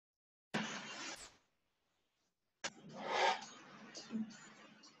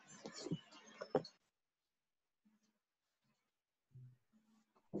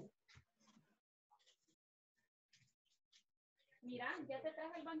Ya te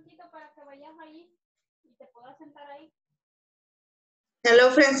traje el banquito para que vayas ahí y te puedas sentar ahí.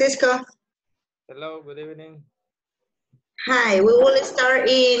 Hello, Francisco. Hello, good evening. Hi, we will start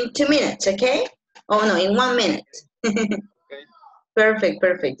in 2 minutes, okay? Oh, no, in 1 minute. Okay. Perfect,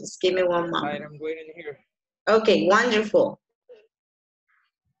 perfect. Just give me one moment. I'm waiting here. Okay, wonderful.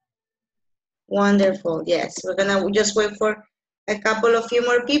 Wonderful, yes. We're gonna just wait for a couple of few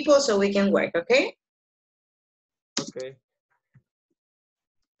more people so we can work, okay? Okay.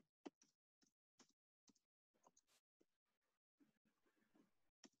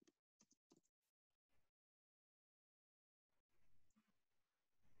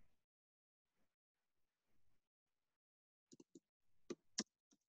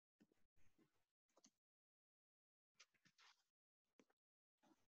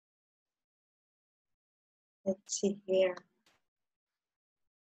 Let's see here.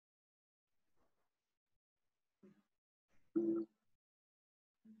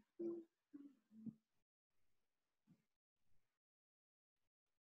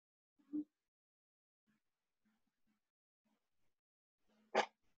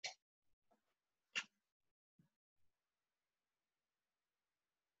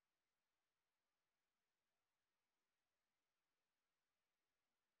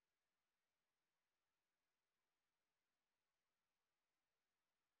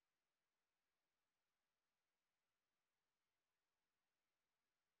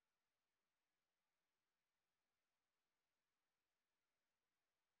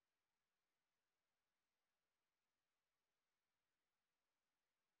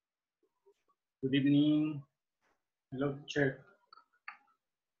 Good evening. Hello, teacher.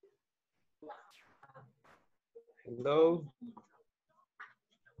 Hello.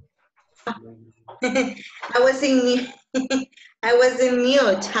 I was in mute. I was in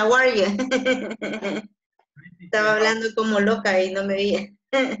mute. How are you? Estaba hablando como loca y no me veía.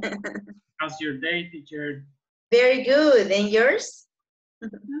 How's your day, teacher? Very good. And yours?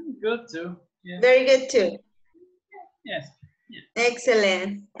 Good too. Yeah. Very good too. Yes. Yes.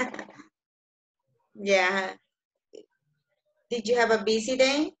 Excellent. Yeah. Did you have a busy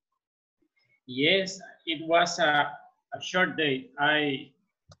day? Yes, it was a short day.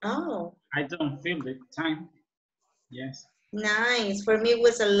 Oh, I don't feel the time. Yes. nice. For me, it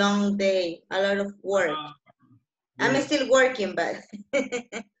was a long day, a lot of work. I'm Yes. still working, but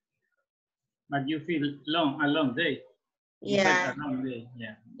But you feel a long day. You yeah. felt a long day.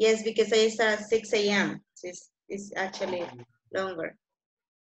 Yeah. Yes, because I start at 6 a.m. So it's actually longer.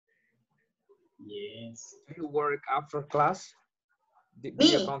 Yes. Do you work after class? The Me?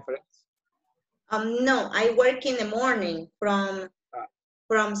 video conference? No, I work in the morning from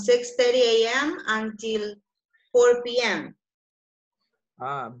 6:30 a.m. until 4 p.m.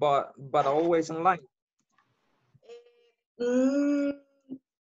 But always online.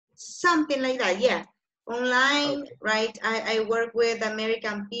 Something like that, yeah. Online, Okay. right? I work with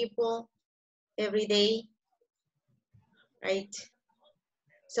American people every day, right?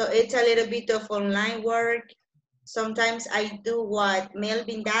 So it's a little bit of online work. Sometimes I do what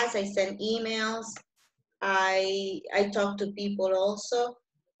Melvin does. I send emails. I talk to people also,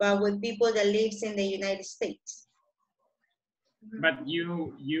 but with people that lives in the United States. But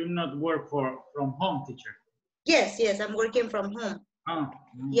you not work from home, teacher. Yes, I'm working from home. Oh.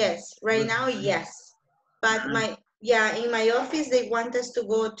 Yes, right now, yes. But in my office, they want us to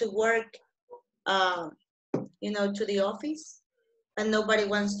go to work, to the office, and nobody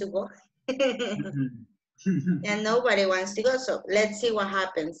wants to go. And nobody wants to go, so let's see what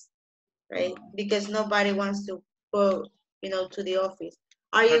happens, right? Because nobody wants to go, to the office.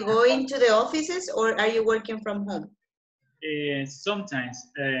 Are you going to the offices or are you working from home? Sometimes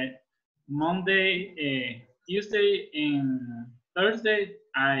Monday, Tuesday, and Thursday,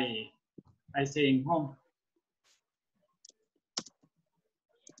 I stay in home.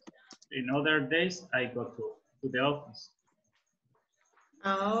 In other days, I go to the office.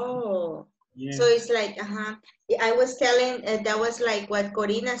 Oh, yeah. So it's like, I was telling, that was like what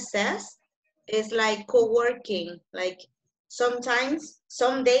Corina says. It's like co-working. Like sometimes,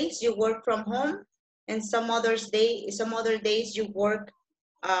 some days you work from home, and some other days you work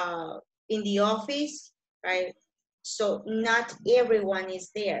in the office, right? So not everyone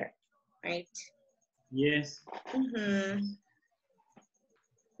is there, right? Yes.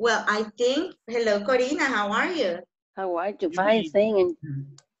 Well, I think, hello, Corina, how are you? How are you? Fine, saying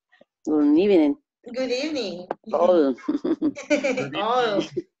good evening. Good evening. Oh. Oh.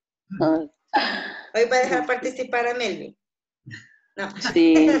 Hoy va a dejar participar a Melvin. No.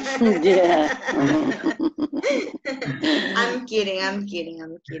 Sí, yeah. I'm kidding,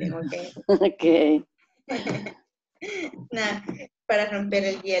 okay? Okay. Nah, para romper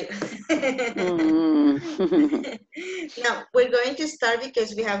el hielo. Mm. Now, we're going to start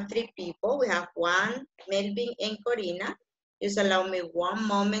because we have 3 people. We have Juan, Melvin, and Corina. Just allow me one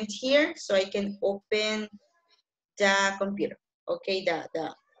moment here so I can open the computer. Okay,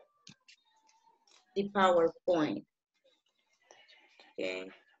 the PowerPoint.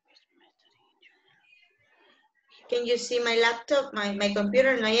 Okay. Can you see my laptop, my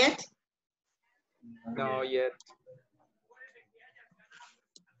computer? Not yet? No yet.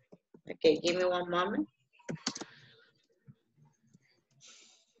 Okay, give me one moment.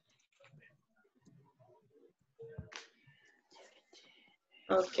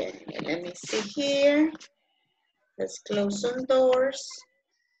 Okay, let me see here. Let's close some doors.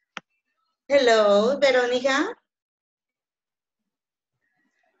 Hello, Veronica.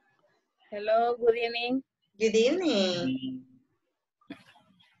 Hello, good evening. Good evening.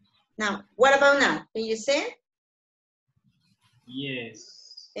 Now, what about now? Can you say it?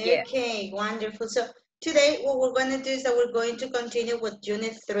 Yes. Yes. Okay, wonderful. So today what we're going to do is that we're going to continue with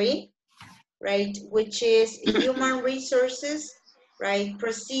Unit 3, right? Which is human resources, right?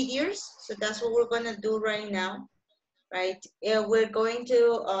 Procedures. So that's what we're going to do right now, right? We're going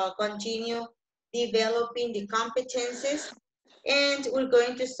to continue developing the competencies, and we're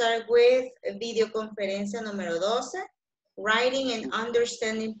going to start with videoconferencia número 12, writing and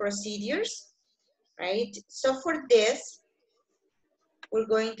understanding procedures, right? So for this, we're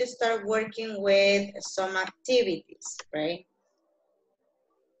going to start working with some activities, right?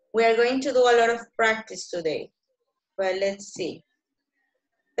 We are going to do a lot of practice today, but let's see.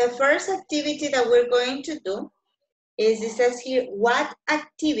 The first activity that we're going to do is, it says here, what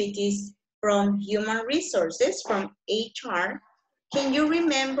activities from human resources, from HR, can you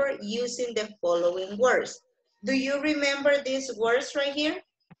remember using the following words? Do you remember these words right here?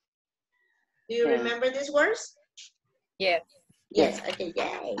 Do you Yeah. remember these words? Yes. Yes, okay,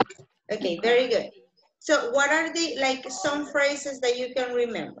 yay. Okay, very good. So what are the, like, some phrases that you can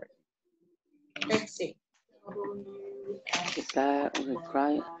remember? Let's see. Require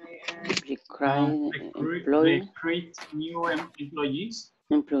Recruit new employees.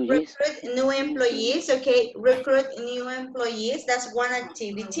 employees. Recruit new employees, okay. Recruit new employees, that's one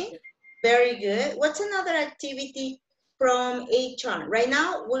activity. Very good. What's another activity from HR? Right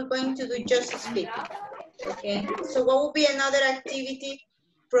now, we're going to do just speaking, okay? So what would be another activity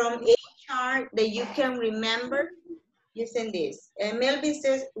from HR that you can remember using this? Melvin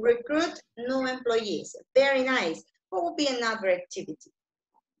says, recruit new employees. Very nice. What would be another activity?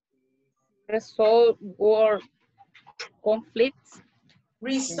 Resolve work conflicts.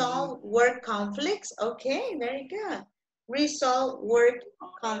 Resolve work conflicts. Okay, very good. Resolve work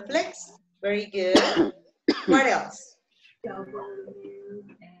conflicts. Very good. What else?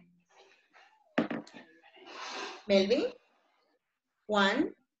 Melvin?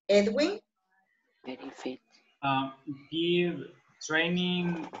 Juan? Edwin? Benefit. Give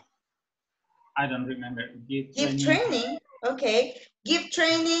training. I don't remember. Give training. Okay. Give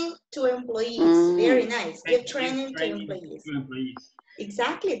training to employees. Very nice. Give training to employees.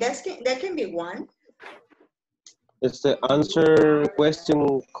 Exactly. That can be one. It's the answer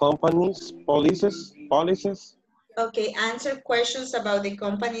question companies, policies. Okay. Answer questions about the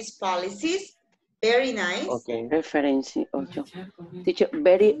company's policies. Very nice. Okay. Reference. Teacher,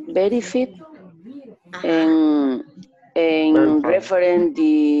 benefit Uh-huh. and reference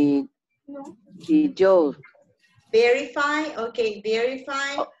the job. Verify. Okay.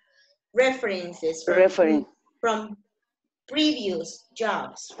 Verify references from previous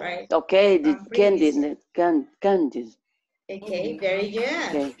jobs, right? Okay, the candidate. Okay, very good.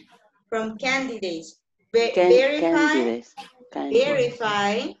 Okay. From candidates. Verify,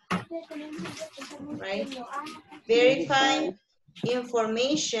 right? Verify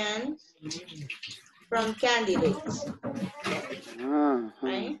information from candidates,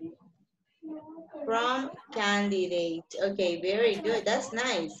 right? From candidates. Okay, very good. That's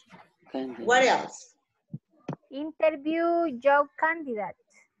nice. What else? Interview job candidate.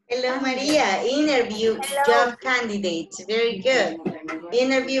 Hello, Maria. Interview job candidates. Very good.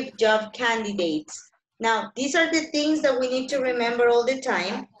 Interview job candidates. Now, these are the things that we need to remember all the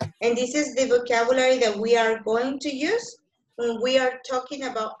time. And this is the vocabulary that we are going to use when we are talking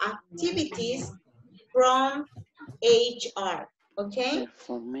about activities from HR. Okay?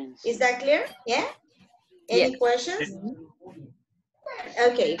 Is that clear? Yeah? Any questions?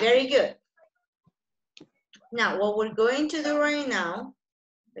 Okay, very good. Now, what we're going to do right now,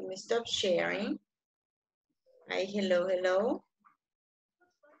 let me stop sharing. Hi, hello, hello.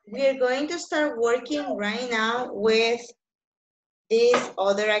 We are going to start working right now with this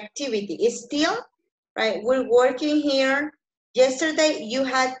other activity. It's still right? We're working here. Yesterday, you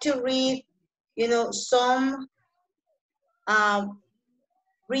had to read, you know, some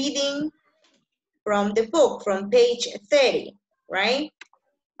reading from the book, from page 30, right?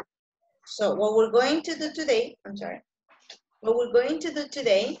 So what we're going to do today, I'm sorry. What we're going to do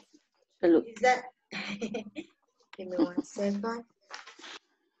today is that, give me 1 second.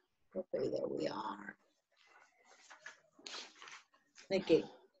 Okay, there we are. Okay.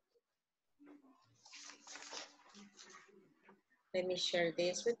 Let me share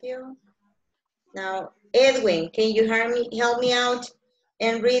this with you. Now, Edwin, can you help me out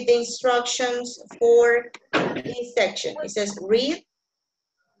and read the instructions for this section? It says read.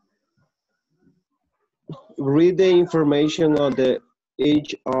 Read the information on the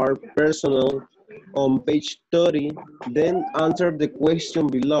HR personnel on page 30, then answer the question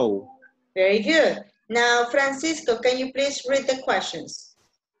below. Very good. Now, Francisco, can you please read the questions?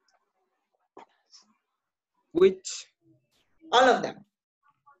 Which? All of them.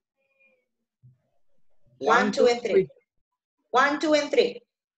 1, 2, and 3. 1, 2, and 3.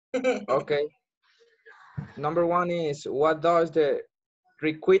 Okay. Number 1 is, what does the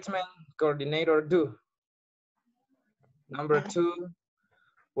recruitment coordinator do? Number 2,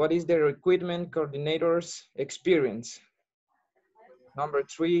 what is the recruitment coordinator's experience? Number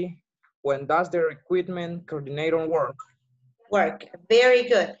 3, when does the recruitment coordinator work? Work. Very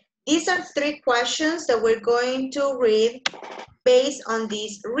good. These are 3 questions that we're going to read based on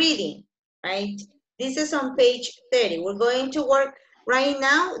this reading, right? This is on page 30. We're going to work right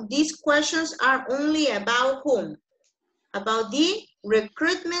now. These questions are only about whom? About the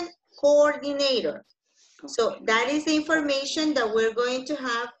recruitment coordinator. So that is the information that we're going to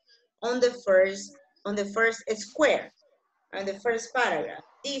have on the first square, on the first paragraph,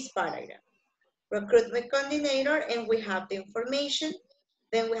 this paragraph. Recruitment coordinator, and we have the information.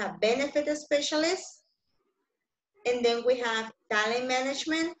 Then we have benefit specialists, and then we have talent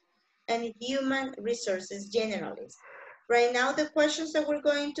management and human resources generalist. Right now, the questions that we're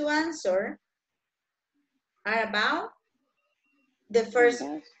going to answer are about the first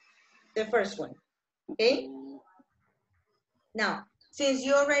one, okay? Now, since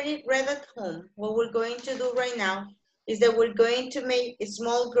you already read at home, what we're going to do right now is that we're going to make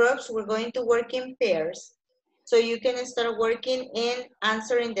small groups. We're going to work in pairs. So you can start working in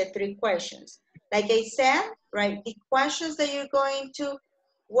answering the 3 questions. Like I said, right, the questions that you're going to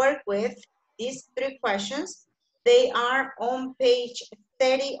work with, these 3 questions, they are on page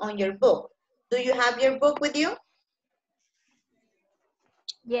 30 on your book. Do you have your book with you?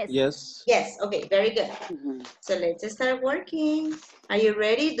 Yes. Yes. Yes, okay, very good. So let's start working. Are you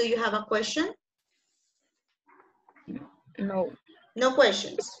ready? Do you have a question? No. No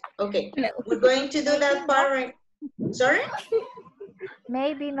questions. Okay. No. We're going to do that part right. Sorry?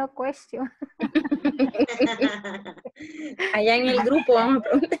 Maybe no question. Allá en el grupo vamos a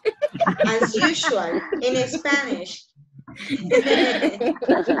preguntar. As usual, in Spanish.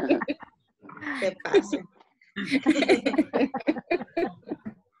 Se pasa.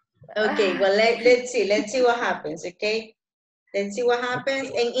 Okay, well, let's see what happens, okay? Let's see what happens.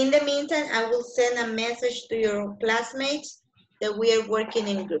 And in the meantime, I will send a message to your classmates that we are working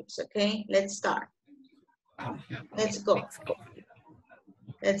in groups, okay? Let's start. Let's go.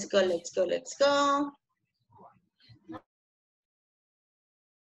 Let's go, let's go, let's go.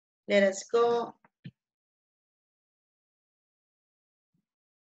 Let us go.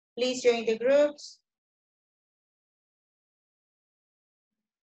 Please join the groups.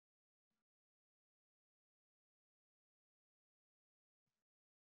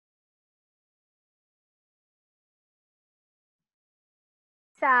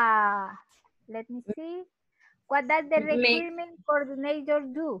 Let me see. What does the recruitment coordinator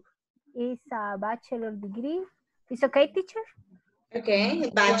do? Is a bachelor degree. Is okay, teacher?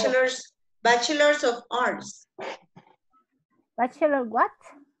 Okay, bachelors of arts. Bachelor what?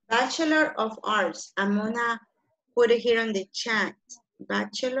 Bachelor of arts. I'm gonna put it here on the chat.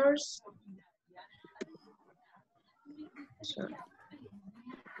 Bachelors. Sorry.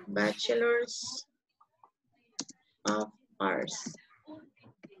 Bachelors of arts.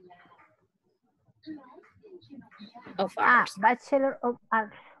 Of arts. Bachelor of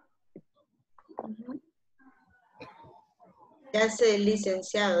arts. Mm-hmm. That's a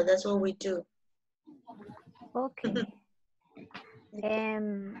licenciado. That's what we do. Okay.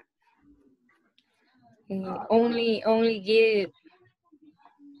 Only give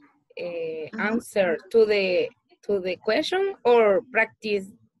answer to the question, or practice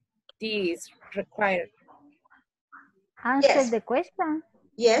this required? Answer the question.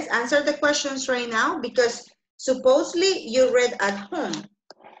 Yes, answer the questions right now, because supposedly you read at home.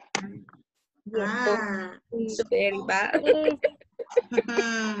 Ah, so Very bad. Is,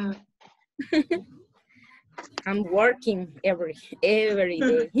 I'm working every day.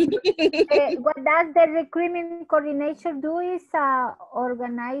 what does the recruitment coordinator do is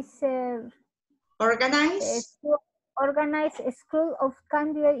organize organize. organize a school of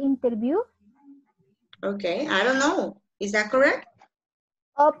candidate interview, Okay, I don't know. Is that correct?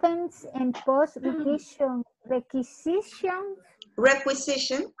 opens and posts requisitions, Requisition.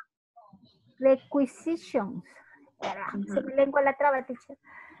 Se me lengua la traba, teacher.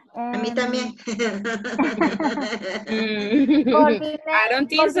 A mí también. I don't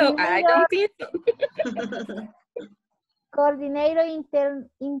think so. I don't think so. Coordinator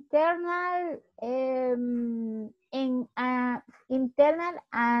internal internal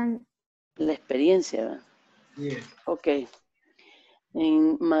and La experiencia, ¿verdad? Yes. Okay.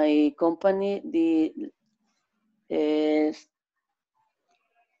 In my company, the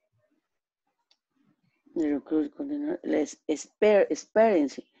recruit coordinator,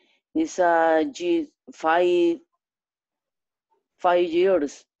 experience is a 5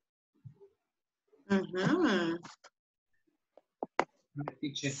 years. Mhm.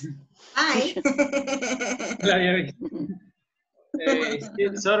 Teacher. Hi.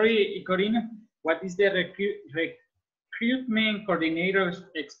 Sorry, Corina. What is the recruitment coordinator's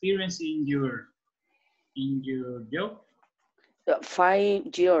experience in your job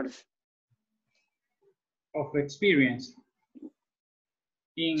 5 years. of experience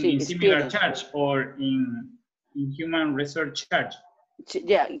Sí, in similar experience. charge or in human research charge? Sí,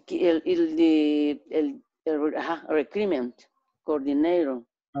 yeah, recruitment coordinator.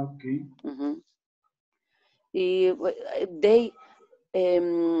 Okay. Y they hay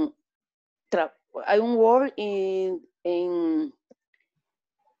un word en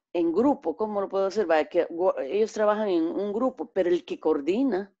grupo, ¿cómo lo puedo hacer? Que ellos trabajan en un grupo, pero el que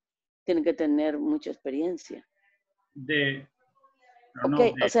coordina tiene que tener mucha experiencia.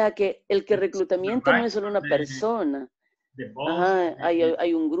 O sea que el que reclutamiento no es solo una persona. Ajá,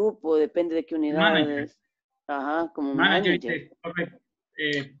 hay un grupo, depende de qué unidades. Ajá, como manager. Correct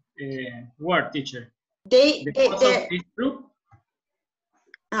word, teacher. The boss of this group.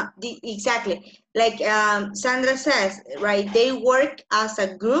 Exactly. Like Sandra says, right? They work as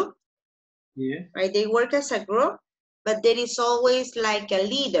a group. Yeah. Right? They work as a group, but there is always like a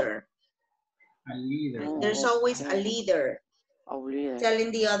leader. A leader. There's always a leader. A leader.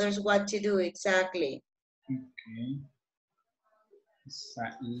 Telling the others what to do, exactly. Okay. It's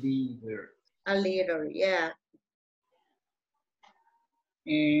a leader. A leader, yeah.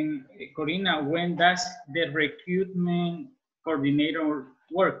 And Corina, when does the recruitment coordinator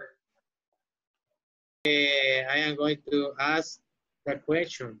work? I am going to ask the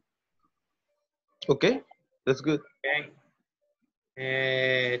question. Okay, that's good.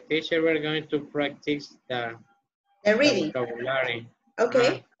 Okay. Teacher, we're going to practice the reading. vocabulary.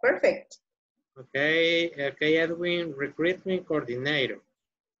 Okay, perfect. Okay, Edwin, recruitment coordinator.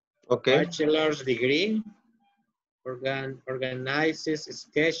 Okay. Bachelor's degree, organizes a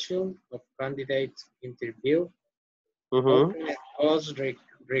schedule of candidate interview, open and post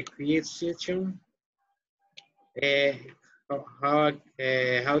requisition. How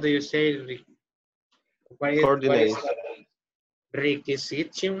do you say what is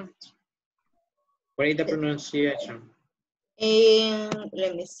requisition? What is the pronunciation?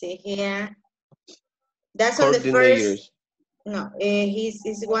 Let me see here. That's on the first. No,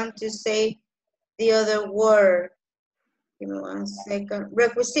 he's want to say the other word. Give me 1 second.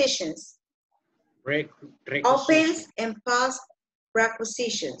 Requisitions. Opens and post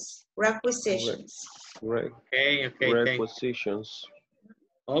requisitions. Requisitions. Right. Okay. Requisitions.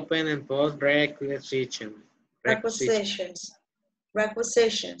 Open and post requisition. Requisitions.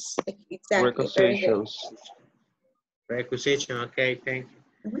 Exactly. Requisitions. Requisition. Okay, thank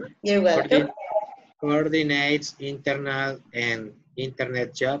you. You're welcome. Coordinates internal and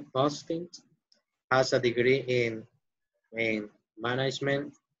internet job postings. Has a degree in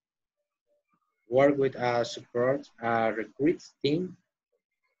management. Work with a support recruit team.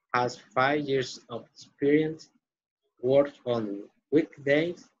 Has 5 years of experience. Works on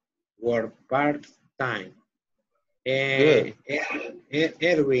weekdays. Work part-time.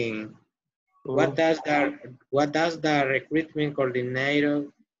 Edwin, what does the recruitment coordinator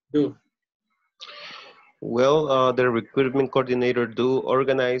do? Well, the recruitment coordinator do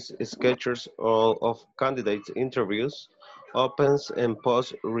organize schedules of candidates interviews, opens and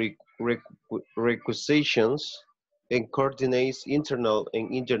posts requisitions, and coordinates internal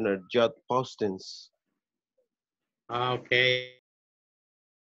and internet job postings. Okay.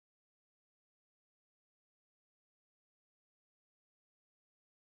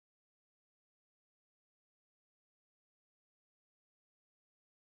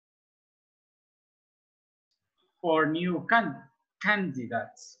 for new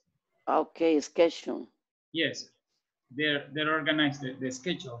candidates. Okay, schedule. Yes, they're organized the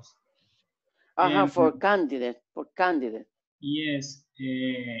schedules. For candidate, Yes,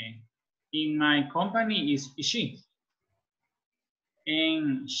 in my company is she,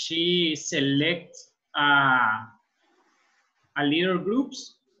 and she selects a little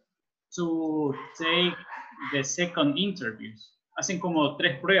groups to take the second interviews. Hacen como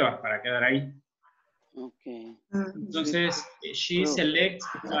 3 pruebas para quedar ahí. Okay. Entonces, she selects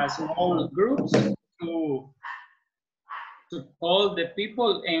small groups to call the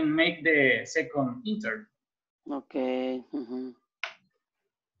people and make the second interview. Okay.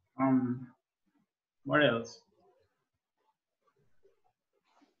 What else?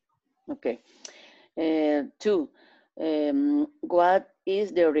 Okay. 2. What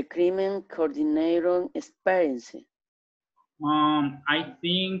is the recruitment coordinator experience? I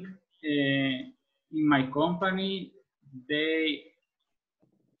think in my company, they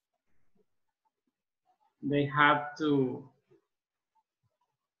have to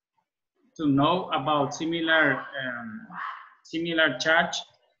know about similar charge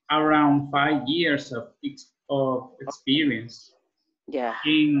around 5 years of experience. Yeah.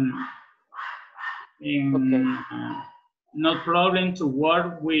 In no problem to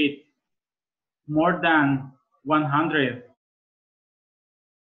work with more than 100.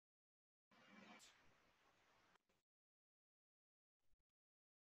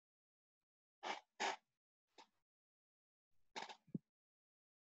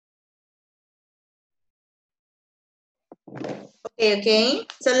 Okay.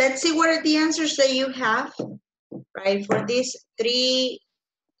 So let's see what are the answers that you have, right, for these 3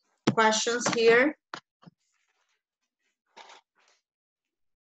 questions here.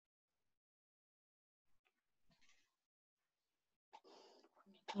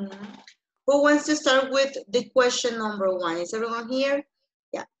 Who wants to start with the question number 1? Is everyone here?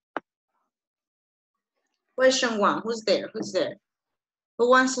 Yeah. Question 1. Who's there? Who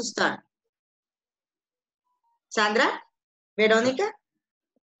wants to start? Sandra? Veronica?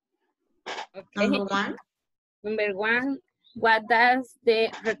 Okay. Number 1. Number 1, what does the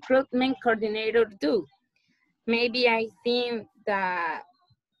recruitment coordinator do? Maybe I think that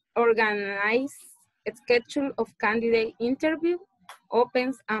organize a schedule of candidate interview,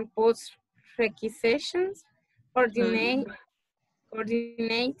 opens and posts requisitions, coordinates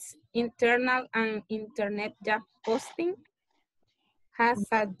internal and internet job posting, has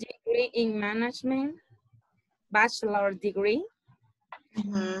a degree in management, bachelor degree.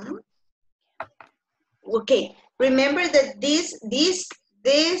 Okay, remember that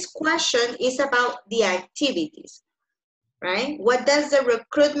this question is about the activities, right? What does the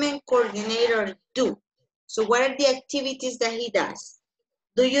recruitment coordinator do? So what are the activities that he does?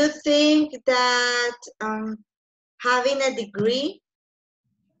 Do you think that having a degree,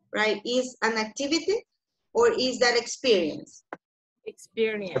 right, is an activity, or is that experience?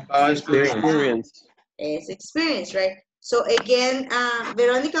 Experience. Experience. It's experience, right? So again,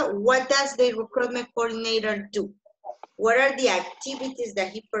 Veronica, what does the recruitment coordinator do? What are the activities that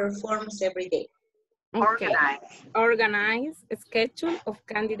he performs every day? Okay. Organize a schedule of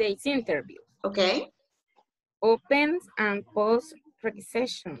candidates interviews. Okay. Opens and posts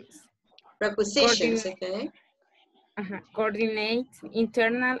requisitions. Requisitions, okay. Coordinate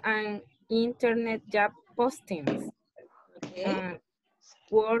internal and internet job postings. Okay.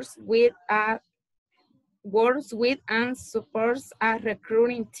 Works with and supports a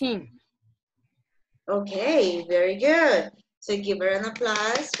recruiting team. Okay, very good. So give her an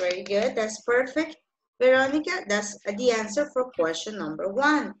applause. Very good. That's perfect. Veronica, that's the answer for question number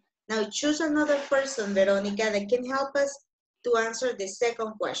 1. Now choose another person, Veronica, that can help us to answer the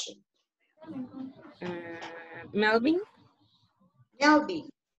second question. Melvin? Melvin,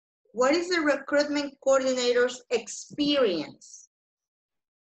 what is the recruitment coordinator's experience?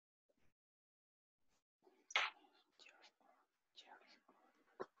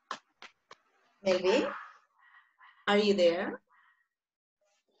 Melvin, are you there?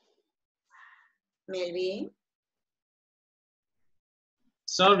 Melvin?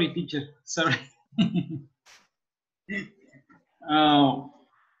 Sorry, teacher, sorry.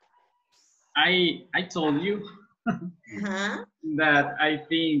 I told you that I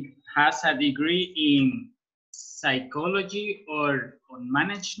think has a degree in psychology or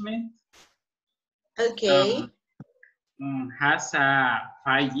management. Okay. Has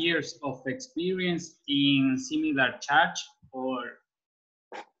 5 years of experience in similar charge or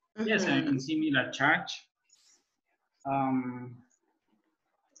yes, in similar charge.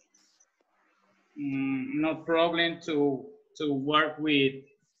 No problem to work with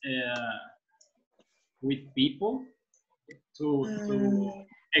with people, to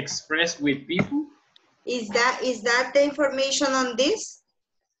express with people. Is that the information on this?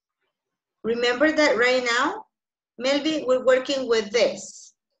 Remember that right now, Melvin, we're working with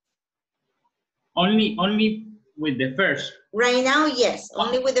this. Only with the first. Right now, yes,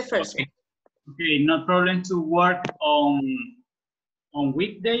 only with the first one. Okay, no problem to work on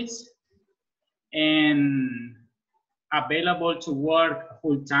weekdays and available to work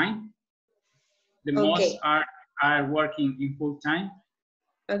full time. The most are working in full time.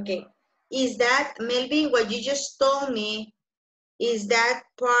 Okay. Is that, Melvin, what you just told me, is that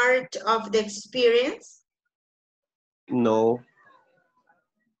part of the experience? No.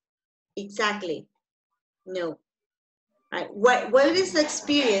 Exactly. No. Right. What is the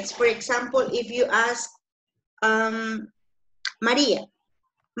experience? For example, if you ask Maria,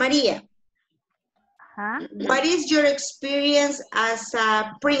 what is your experience as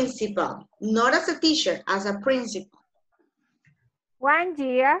a principal? Not as a teacher, as a principal. 1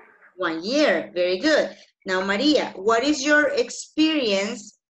 year. 1 year, very good. Now, Maria, what is your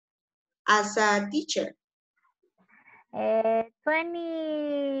experience as a teacher?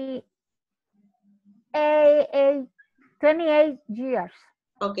 28 years.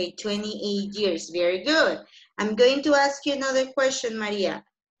 Okay, 28 years, very good. I'm going to ask you another question, Maria.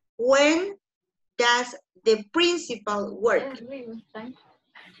 When does the principal work?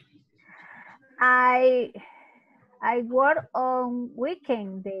 I work on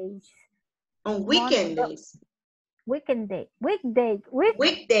weekend days. On weekend days? Weekdays. Weekdays.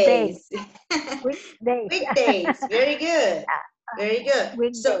 Weekdays. Weekdays, very good. Very good.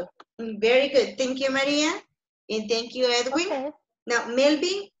 Weekdays. So, very good. Thank you, Maria. And thank you, Edwin. Okay. Now,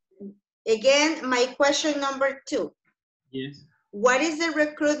 Melvin, again, my question number 2. Yes. What is the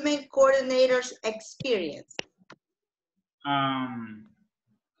recruitment coordinator's experience?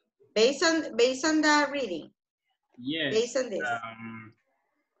 Based on the reading. Yes. Based on this.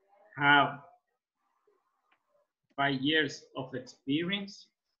 Have 5 years of experience.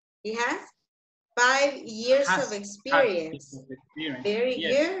 He has 5 years of experience. Very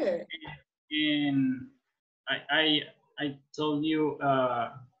good. And I told you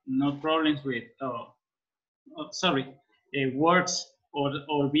no problems with works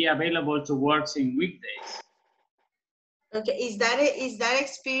or be available to work in weekdays. Okay, is that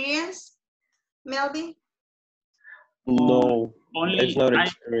experience, Melvin? No, only it's not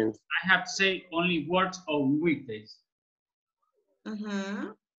experience. I have to say only works on weekdays.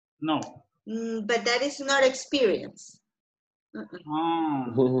 No. But that is not experience.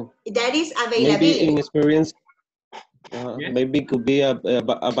 That is availability. Maybe in experience, Yes. maybe it could be a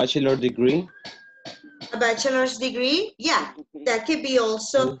bachelor degree. A bachelor's degree, yeah, that could be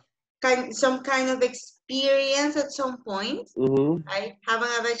also some kind of experience at some point. Right? Having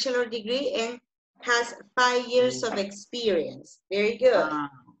a bachelor degree and has 5 years of experience. Very good.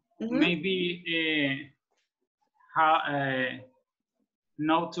 Maybe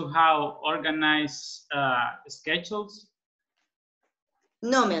know to how organize schedules.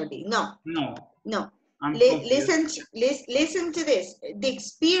 No, Melvin, no. No. No. Listen to this. The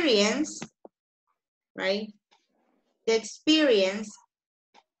experience, right? The experience,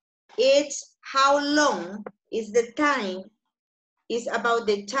 it's how long is the time, is about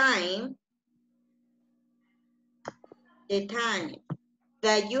the time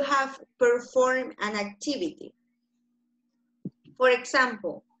that you have performed an activity. For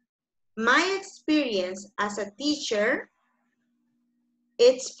example, my experience as a teacher,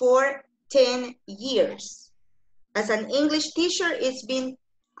 it's for 10 years. As an English teacher,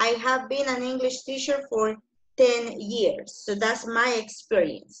 I have been an English teacher for 10 years. So that's my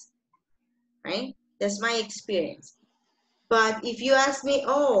experience, right? That's my experience. But if you ask me,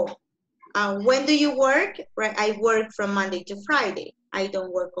 when do you work? Right, I work from Monday to Friday. I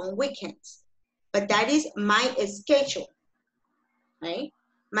don't work on weekends. But that is my schedule, right?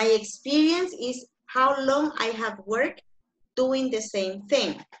 My experience is how long I have worked doing the same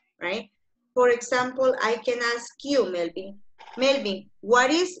thing, right? For example, I can ask you, Melvin. Melvin, what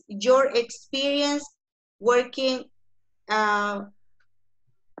is your experience working as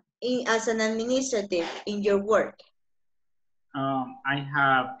an administrative in your work? I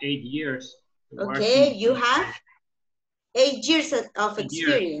have 8 years. Okay, you have 8 years of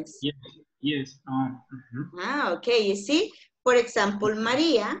experience. Yes. Okay, you see? For example,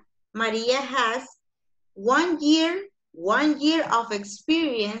 Maria has 1 year of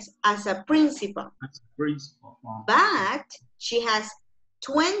experience as a principal. But she has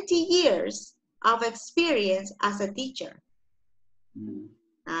 20 years of experience as a teacher.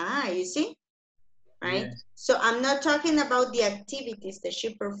 You see? Right? Yes. So I'm not talking about the activities that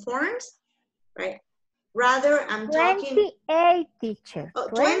she performs, right? Rather, I'm talking. 28, teacher. Oh,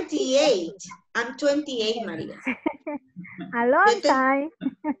 28. I'm 28, María. A long time.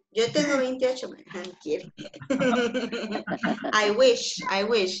 Yo tengo 28, I'm kidding. I wish.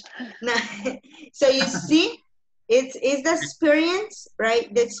 No. So you see, it's the experience,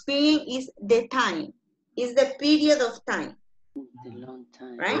 right? The experience is the time. Is the period of time. The long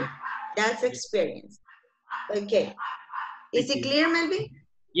time. Right? That's experience. Okay. Is it clear, Melvin?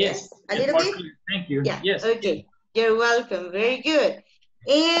 Yes. A little bit? Thank you. Yeah. Yes. Okay. You're welcome. Very good.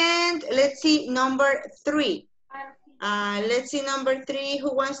 And let's see number 3. Let's see number 3.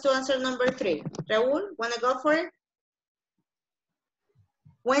 Who wants to answer number 3? Raul, want to go for it?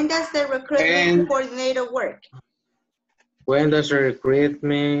 When does the recruitment coordinator work? When does the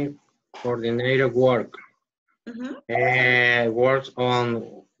recruitment coordinator work? Works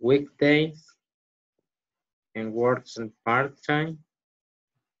on weekdays and works on part-time.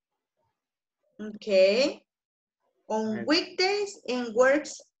 Okay. On weekdays and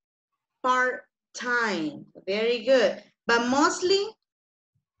works part-time. Very good. But mostly,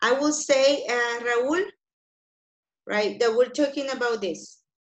 I will say, Raul, right, that we're talking about this.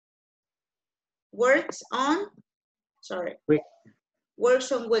 Works on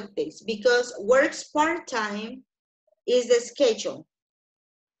weekdays, because works part-time is the schedule.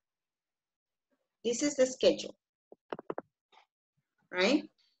 This is the schedule, right?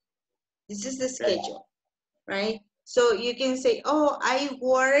 This is the schedule, right? So you can say, oh, I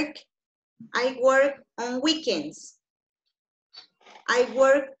work on weekends. I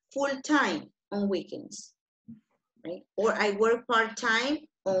work full-time on weekends, right? Or I work part-time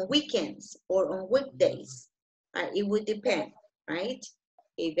on weekends or on weekdays. Right? It would depend, right?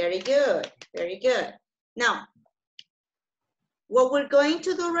 Okay, very good, very good. Now, what we're going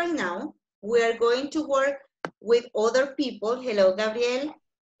to do right now, we are going to work with other people. Hello, Gabriel.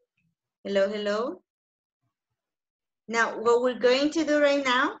 Hello, hello. Now, what we're going to do right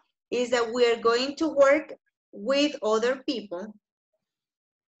now is that we are going to work with other people.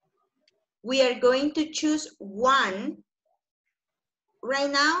 We are going to choose one.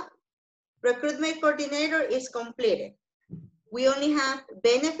 Right now, recruitment coordinator is completed. We only have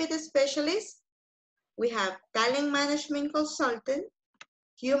benefit specialist. We have talent management consultant,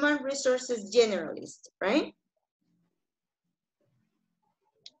 human resources generalist, right?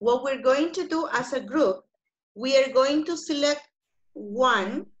 What we're going to do as a group, we are going to select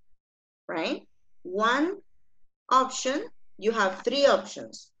one, right? One option. You have 3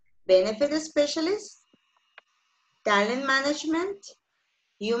 options: benefit specialist, talent management,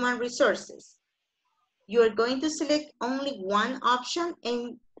 human resources. You are going to select only one option,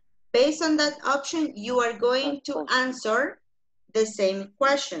 and based on that option, you are going to answer the same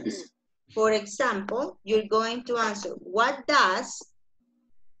questions. For example, you're going to answer, what does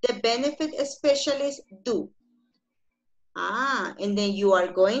the benefit specialist do? And then you are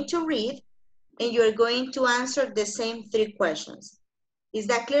going to read, and you're going to answer the same 3 questions. Is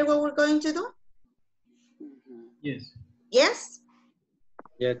that clear what we're going to do? Yes. Yes?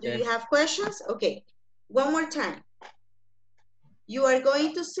 Yes. Do you have questions? Okay. One more time. You are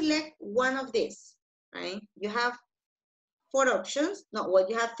going to select one of these, right? You have 4 options. No, well,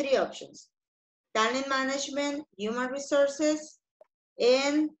 you have 3 options. Talent management, human resources,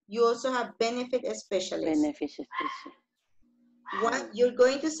 and you also have benefit specialist. You're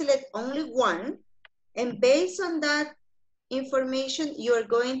going to select only one, and based on that information, you're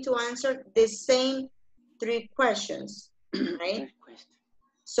going to answer the same 3 questions, right?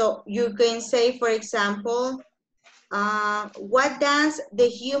 So you can say, for example, what does the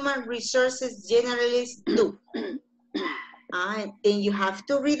human resources generalist do? Then you have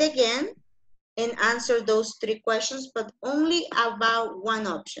to read again and answer those 3 questions, but only about one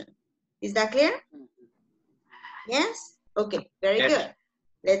option. Is that clear? Yes? Okay, very good.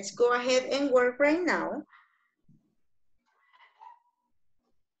 Let's go ahead and work right now.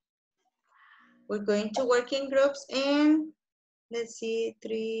 We're going to work in groups, and let's see,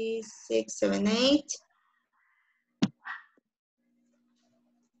 3, 6, 7, 8.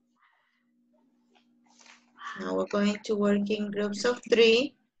 Now we're going to work in groups of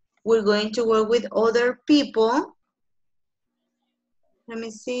 3. We're going to work with other people. Let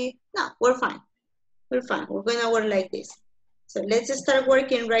me see. No, we're fine. We're fine. We're going to work like this. So let's start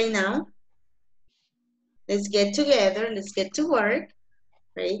working right now. Let's get together. Let's get to work.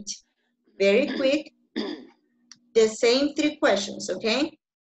 Right? Very quick. The same 3 questions, okay?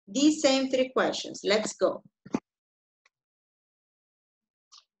 These same 3 questions. Let's go.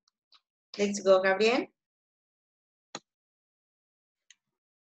 Let's go, Gabriel.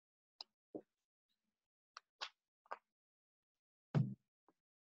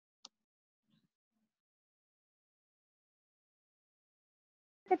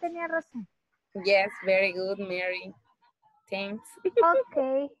 que tenía razón. Yes, very good, Mary. Thanks.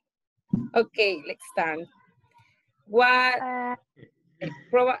 Okay. Okay, let's start. What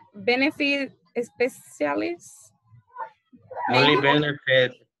benefit specialists? Only Maybe?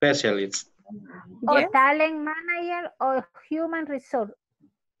 benefit specialists. Or Yes. talent manager or human resource.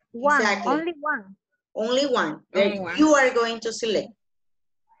 One, Exactly. only one. Only one. Only that one. You are going to select.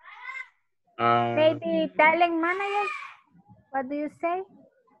 Maybe talent manager. What do you say?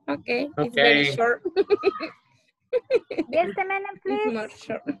 Okay, it's very Okay. short. Just a minute, It's please. more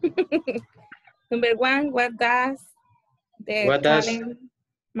short. Number one, what does the What does talent the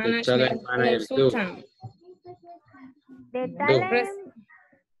management talent manager do? consultant The talent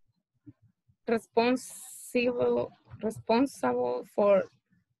responsible for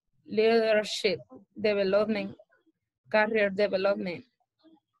leadership development, career development,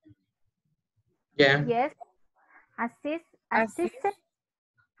 Yeah. yes. Assist Assist.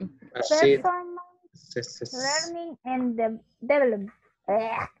 performance, learning and development.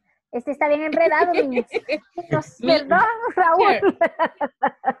 Este está bien enredado, niños. Perdón, Raúl.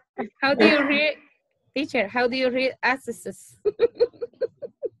 How do you read, teacher? How do you read assesses?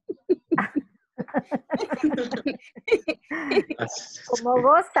 Como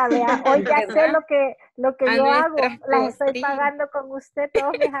goza, vea. Hoy ya sé lo que yo hago. Las estoy costillas. pagando con usted.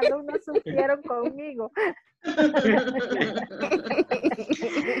 Todos mis alumnos sufrieron conmigo.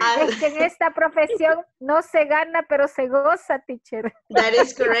 Es que en esta profesión no se gana, pero se goza, teacher. That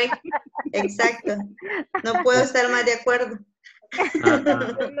is correct. Exacto. No puedo estar más de acuerdo.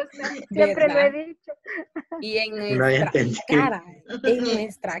 Siempre lo he dicho. Y en No, ya nuestra entendí. cara, en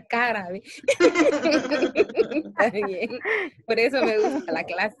nuestra cara. ¿Ve? Está bien. Por eso me gusta la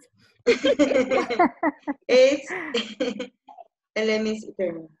clase. It's, let me see.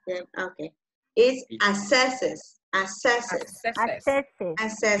 Okay. It's assesses. Assesses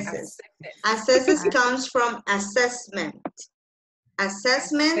comes from assessment.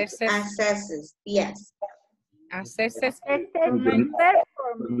 Assessment, assesses. Yes. Assesses. Good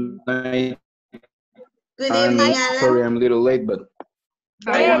evening, Alan. Sorry, I'm a little late, but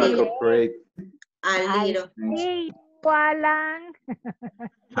I want to cooperate. A little. Sí, Alan.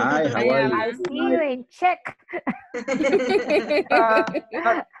 Hi, how are you? I see you in check.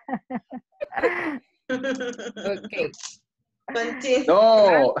 Okay. Continue.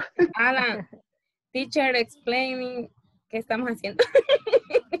 No. Alan, teacher explaining qué estamos haciendo.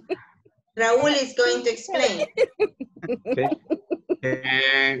 Raúl is going to explain. Okay.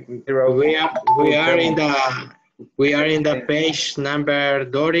 We are in the page number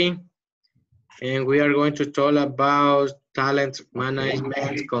 30, and we are going to talk about talent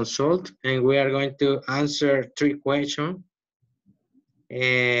management consult, and we are going to answer 3 questions.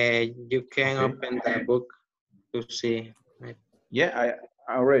 You can open the book to see. Yeah, I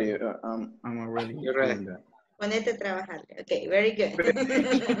already. I'm already. You're ready. doing that. Ponete a trabajar. Okay, very good.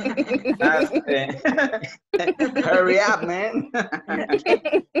 Hurry up, man.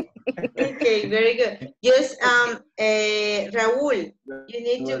 Okay, very good. Just, Raúl, you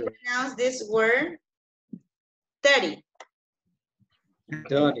need to pronounce this word 30.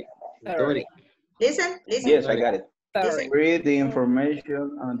 30. Listen. Yes, I got it. Listen. Read the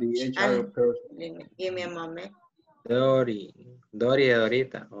information on the HR person. Give me a moment. Dory de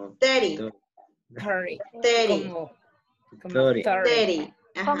ahorita. 30. 30. 30. Como 30. 30.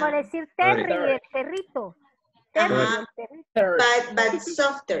 Como decir Terry, el perrito. Uh-huh. But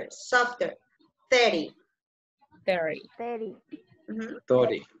softer. 30. 30. Mm-hmm.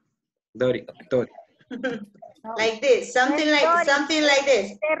 30. Like this. Something like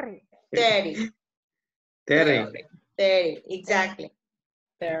this. 30. 30. Exactly.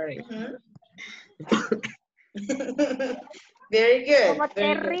 30. Mm-hmm. Very good. Como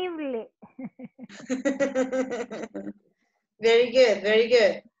terrible. Very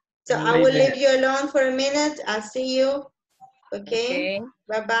good. So I will leave you alone for a minute. I'll see you. Okay.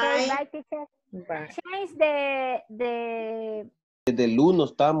 Bye-bye. Okay, bye, teacher. Bye. Change the... Desde el 1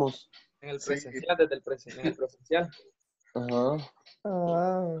 estamos. En el presencial, en el presencial. Ajá.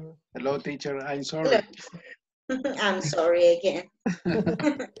 Hello, teacher. I'm sorry. I'm sorry again.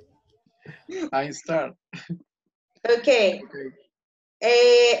 I start. Okay.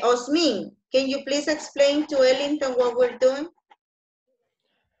 Osmin, can you please explain to Ellington what we're doing?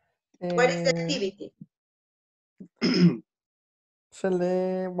 What is the activity?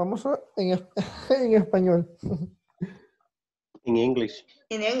 Vamos en español. In English.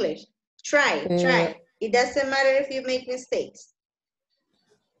 In English. Try. It doesn't matter if you make mistakes.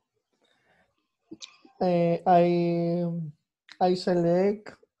 I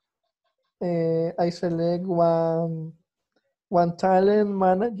select one One talent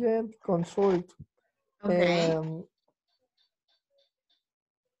management consult. Okay.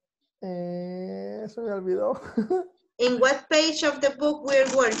 Se me olvidó. In what page of the book we're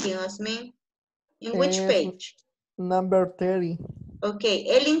working, Osmin? In which page? Number 30. Okay,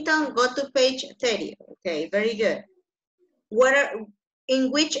 Ellington, go to page 30. Okay, very good. In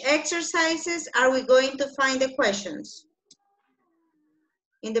which exercises are we going to find the questions?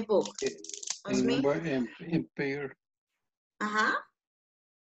 In the book. Osmin? In pair. Uh-huh.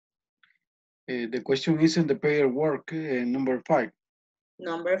 The question is in the pair work, number 5.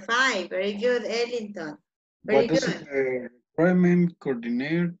 Number 5, very good, Ellington. Very What does good. the requirement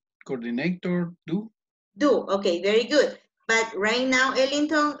coordinator do? Okay, very good. But right now,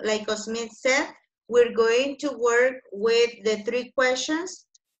 Ellington, like Osmin said, we're going to work with the 3 questions,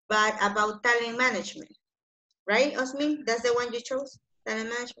 but about talent management. Right, Osmin? That's the one you chose? Talent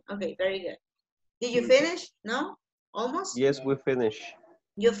management? Okay, very good. Did you finish? No? Almost? Yes, we finish.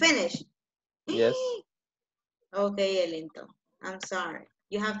 You finished? Yes. Okay, Ellington. I'm sorry.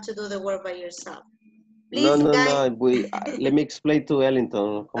 You have to do the work by yourself. Please, No. guys. Let me explain to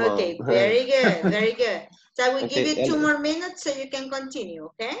Ellington. Come Okay, on. very good, very good. So I will give Okay, you 2 more minutes so you can continue,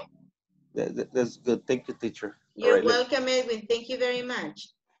 okay? That's good. Thank you, teacher. You're All right, welcome, Edwin. Thank you very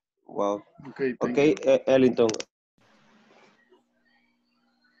much. Well, Okay, okay, Ellington.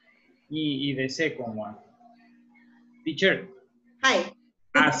 Y the second one. Teacher. Hi.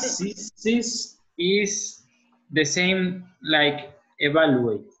 Assist is the same like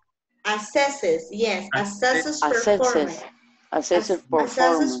evaluate. Assesses, yes. Assesses performance. Assesses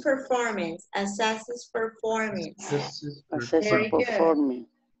performance. Assesses performance. Assesses performance. Assesses performance.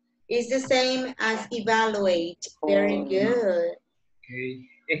 It's the same as evaluate. Very good. Okay.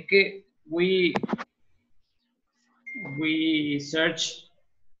 Es que we search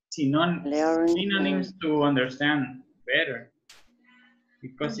synonyms to understand better.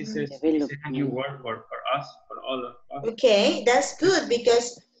 Because it's a new word for us, for all of us. Okay, that's good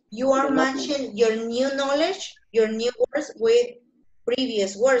because you are matching your new knowledge, your new words with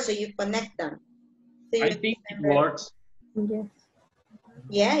previous words, so you connect them. So I think it works. Yes.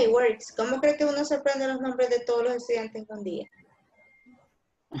 Yeah, it works. ¿Cómo cree que uno se aprende los nombres de todos los estudiantes en un día?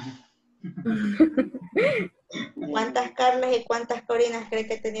 ¿Cuántas Carlas y cuántas Corinas cree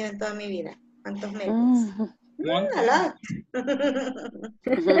que he tenido en toda mi vida? ¿Cuántos meses? A lot.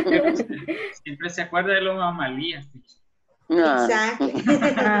 Siempre se acuerda de los mamalías. Exactly.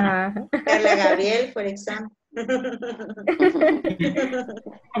 Carla Gabriel, for example.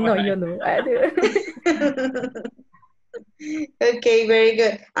 No, yo no. Okay, very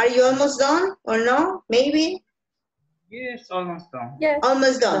good. Are you almost done or no? Maybe? Yes, almost done. Yes.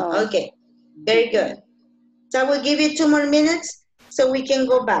 Almost done. Okay, very good. So I will give you 2 more minutes so we can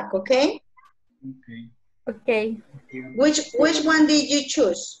go back, okay? Okay. Which one did you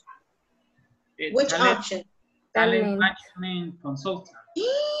choose? Which option? Talent management consultant.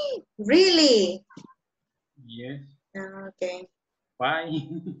 Really? Yes. Okay. Why?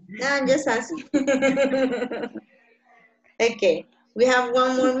 No, I'm just asking. Okay, we have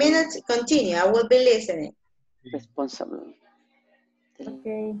 1 more minute. Continue. I will be listening. Responsible.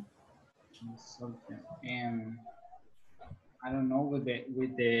 Okay. Consultant. I don't know with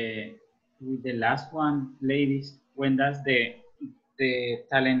the last one, ladies. When does the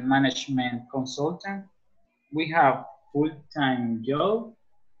talent management consultant? We have full-time job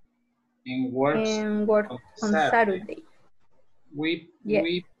and works on Saturday. We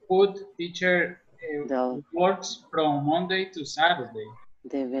put teacher works from Monday to Saturday.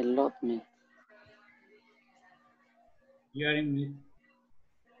 Development. You are in mute.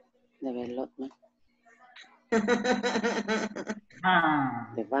 Development.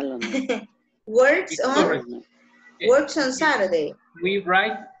 Development. Works on Saturday. We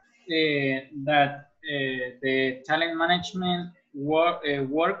write that the talent management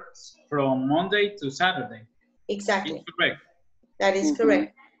works from Monday to Saturday. Exactly. It's correct. That is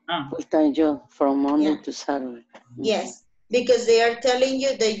correct. Full-time job from Monday to Saturday. Yes, because they are telling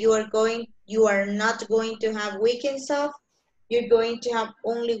you that you are not going to have weekends off. You're going to have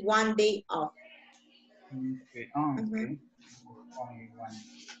only 1 day off. Okay. Okay. Only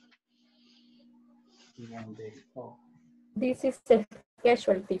one day off. This is a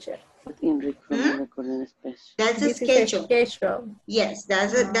schedule, teacher. That's a This schedule. Is a schedule. Yes,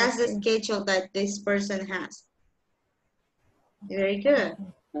 that's the schedule that this person has. Very good.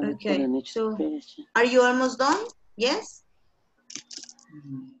 Okay, so are you almost done? Yes?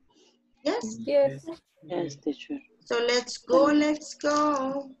 Yes? Yes. Yes, teacher. So let's go.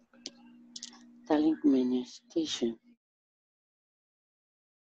 Talent administration.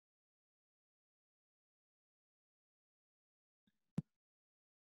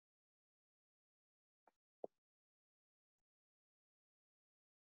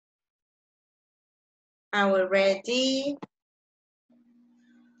 Are we ready?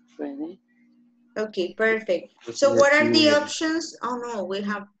 Ready? Okay, perfect. So what are the options? Oh no, we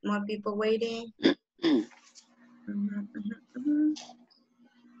have more people waiting.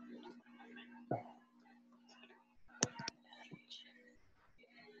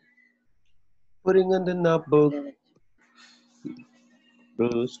 Putting on the notebook.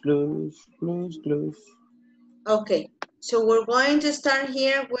 Blues, blues, blues, blues. Okay, so we're going to start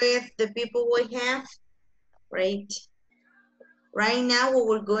here with the people we have, right? Right now, what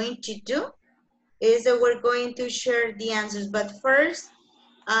we're going to do is that we're going to share the answers. But first,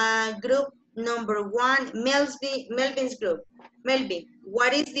 group number one, Melvin's group. Melvin,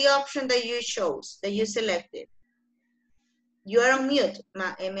 what is the option that you chose, that you selected? You are on mute,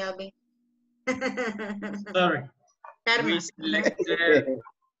 Melvin. Sorry. Karma. We selected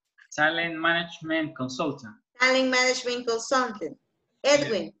talent management consultant. Talent management consultant.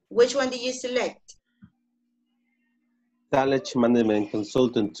 Edwin, yeah. Which one did you select? Talent management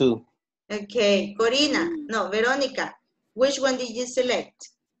consultant too. Okay, Corina, no, Veronica, which one did you select?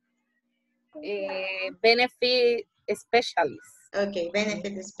 Benefit specialist. Okay,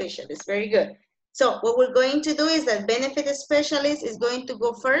 benefit specialist, very good. So what we're going to do is that benefit specialist is going to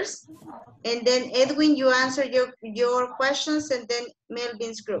go first, and then Edwin, you answer your questions, and then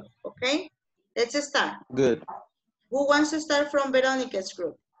Melvin's group, okay? Let's start. Good. Who wants to start from Veronica's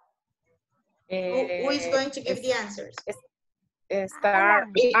group? Who is going to give the answers? Start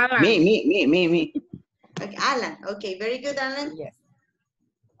Alan. Me. Okay, Alan. Okay, very good, Alan. Yes.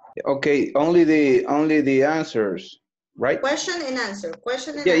 Okay, only the answers, right? Question and answer.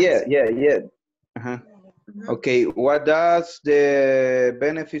 Question and answer. Yeah. Uh-huh. Okay, what does the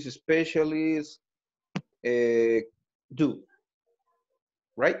benefits specialist do?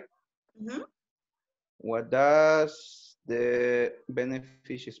 Right? What does the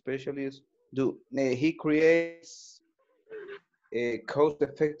benefits specialist do? He creates a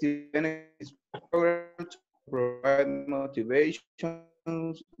cost-effective benefits program to provide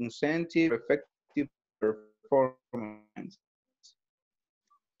motivations, incentives, effective performance.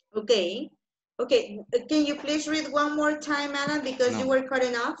 Okay. Okay. Can you please read one more time, Alan, because you were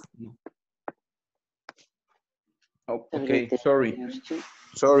cutting off? Oh, okay, sorry.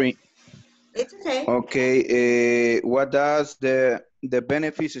 It's okay. Okay, what does the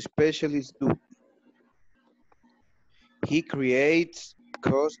benefits specialist do? He creates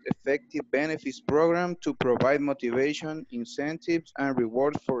cost-effective benefits program to provide motivation, incentives, and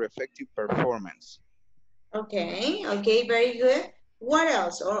rewards for effective performance. Okay, very good. What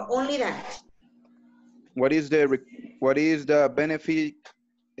else, or only that? What is the benefit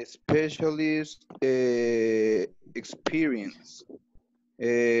specialist experience?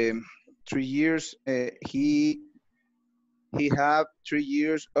 3 years. He have 3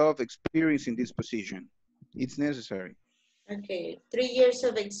 years of experience in this position. It's necessary. Okay, 3 years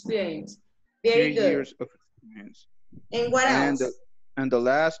of experience. Very 3 good. years of experience. And what else? And the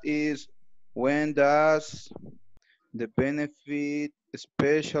last is, when does the benefit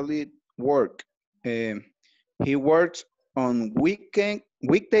specialist work? He works on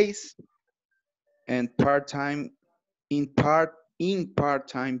weekdays and part-time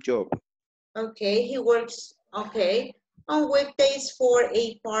part-time job. Okay, he works on weekdays for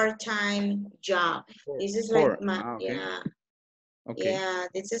a part-time job. This is like my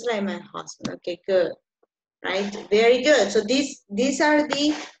this is like my husband. Okay, good. Right, very good. So these are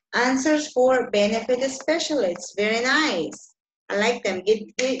the answers for benefit specialists. Very nice. I like them. Give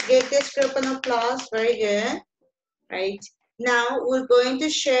this group an applause. Very good. Right, now we're going to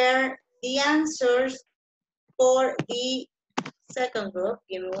share the answers for the second group.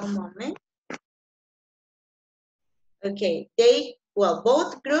 Give me one moment. Okay,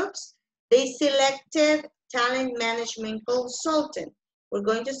 both groups, they selected talent management consultant. We're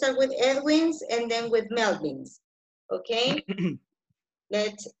going to start with Edwin's and then with Melvin's. Okay,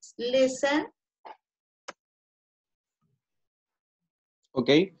 let's listen.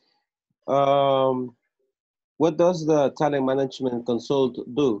 Okay. What does the talent management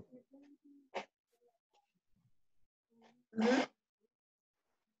consultant do?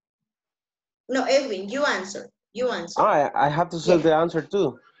 No, Edwin, you answer. I have to say the answer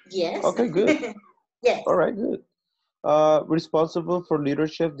too. Yes. Okay, good. Yes. All right, good. Responsible for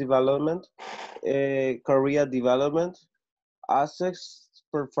leadership development, career development, assets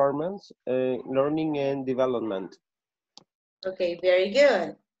performance, learning and development. Okay, very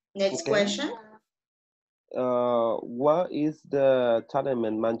good. Next question. What is the talent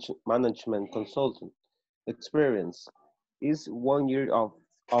management consultant experience? Is 1 year of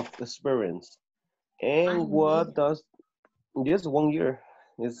experience. And what does, just 1 year.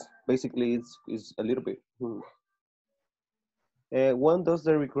 It's basically it's a little bit. When does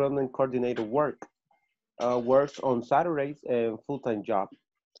the recruitment coordinator work? Works on Saturdays and full-time job.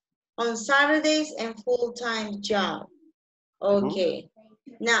 On Saturdays and full-time job. Okay.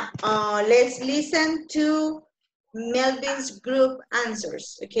 Now, let's listen to Melvin's group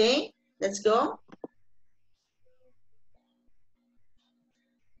answers, okay? Let's go.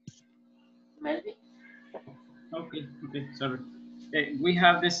 Melvin? Okay, sorry. We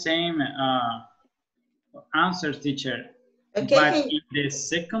have the same answers, teacher. Okay. But in the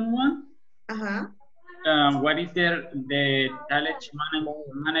second one, what is the talent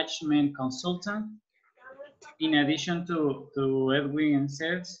management consultant? In addition to Edwin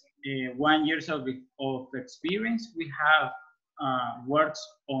says, 1 year of experience, we have works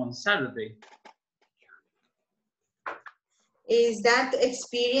on Saturday. Is that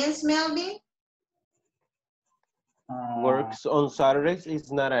experience, Melvin? Works on Saturdays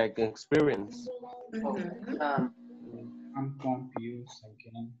is not an experience. I'm confused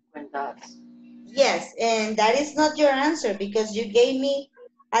again. Yes, and that is not your answer because you gave me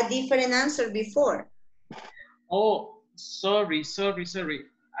a different answer before. Oh, sorry.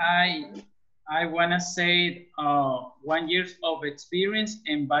 I wanna say 1 year of experience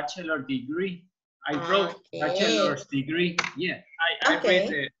and bachelor degree. I wrote bachelor's degree. Yeah, I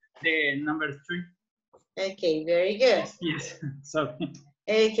read the number 3. Okay, very good. Yes, sorry.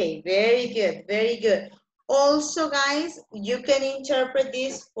 Okay, very good, very good. Also, guys, you can interpret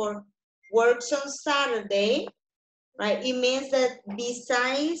this for works on Saturday, right? It means that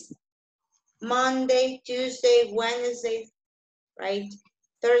besides Monday, Tuesday, Wednesday, right?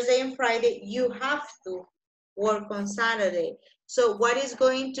 Thursday and Friday, you have to work on Saturday. So what is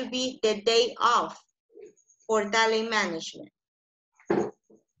going to be the day off for talent management?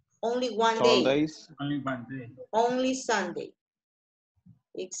 Only one Sundays. Day. Only one day. Only Sunday.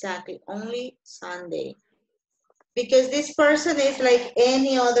 Exactly, only Sunday. Because this person is like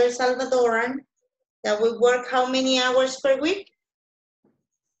any other Salvadoran that will work how many hours per week?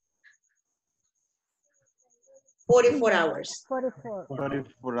 44 hours.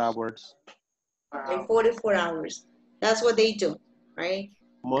 44 hours. Okay, 44 hours. That's what they do, right?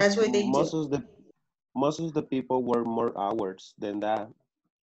 That's what they do. Most of the people work more hours than that.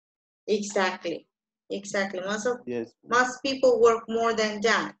 Exactly. Most people work more than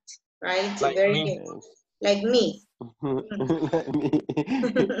that, right? Like very me. good. Like me.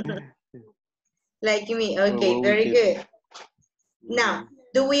 Like me. Okay, very good. Now,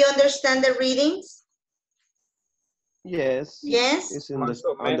 do we understand the readings? Yes. Yes. It's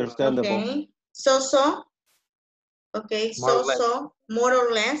understandable. Okay. So. Okay. So. More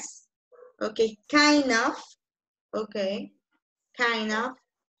or less. Okay. Kind of. Okay. Kind of.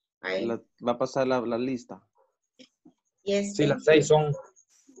 Right. Va a pasar la lista. Yes. Sí, las 6 son.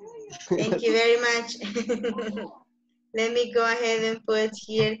 Thank you very much. Let me go ahead and put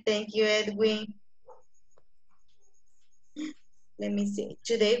here. Thank you, Edwin. Let me see.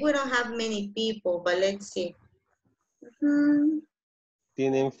 Today we don't have many people, but let's see.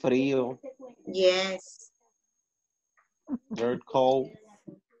 Tienen frío. Yes. Very cold.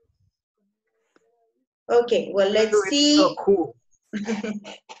 Okay, well, let's see. So cool.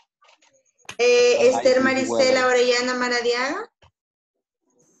 Esther Maricela Orellana Maradiaga?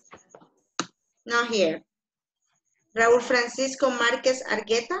 Not here. Raúl Francisco Márquez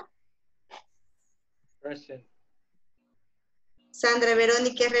Argueta? Present. Sandra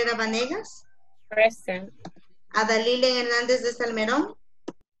Verónica Herrera Vanegas? Present. Adalilen Hernández de Salmerón?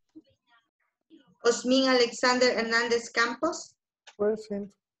 Osmin Alexander Hernández Campos?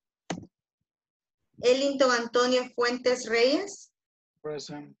 Present. Ellington Antonio Fuentes Reyes?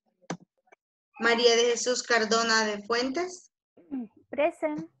 Present. María de Jesús Cardona de Fuentes?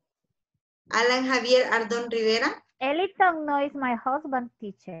 Present. Alan Javier Ardón Rivera? Ellington no is my husband,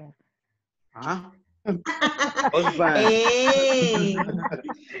 teacher. Ah. Hey,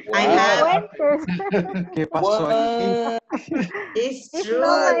 I have. ¿Qué pasó aquí? It's It's true.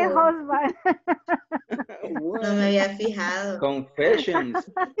 not my husband. No me había fijado. Confessions.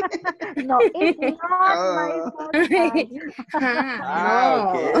 No, it's not my husband. Okay.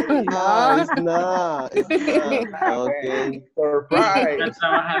 No, it's not. It's not. Okay. Surprise.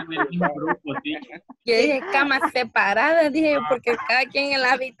 Trabajando en el mismo grupo, teacher. Yo dije camas separadas, dije yo, porque cada quien en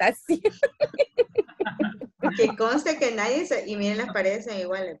la habitación. Que conste que nadie se... Y miren, las paredes son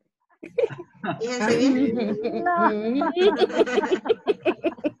iguales. Fíjense bien. No.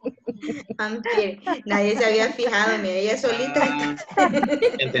 I'm kidding. Nadie se había fijado, mira, ella solita.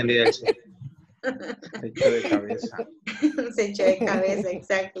 Entendí eso. Se echó de cabeza. Se echó de cabeza,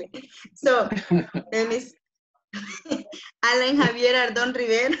 exactly. So, let me... Alan Javier Ardón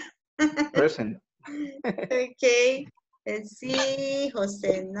Rivera. Present. Okay. Let's see.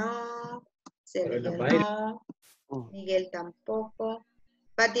 José no. Sergio no. Miguel tampoco.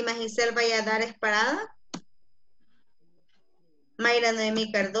 Fátima Giselle Valladares Parada. Mayra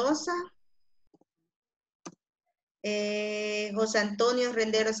Noemí Cardosa. José Antonio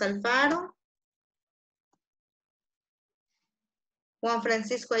Renderos Alfaro. Juan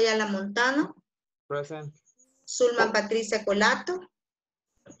Francisco Ayala Montano. Present. Zulma Patricia Colato.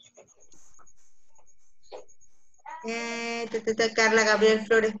 Carla Gabriel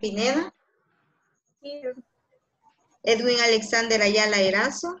Flores Pineda. Here. Edwin Alexander Ayala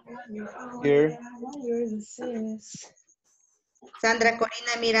Erazo. Here. Sandra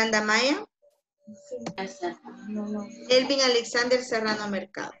Corina Miranda Maya. Elvin Alexander Serrano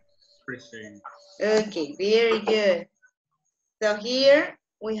Mercado. Present. Okay, very good. So here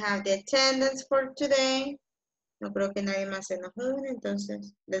we have the attendance for today. No creo que nadie más se nos une,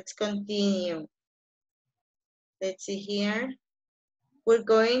 entonces let's continue. Let's see here. We're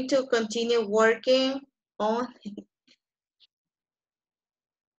going to continue working on,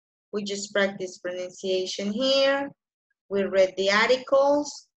 we just practice pronunciation here. We read the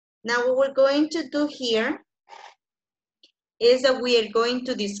articles. Now what we're going to do here is that we are going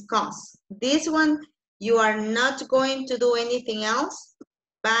to discuss. This one, you are not going to do anything else,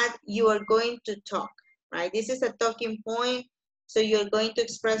 but you are going to talk, right? This is a talking point, so you're going to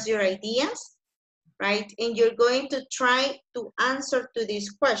express your ideas, right? And you're going to try to answer to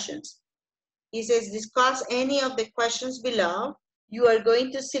these questions. It says discuss any of the questions below. You are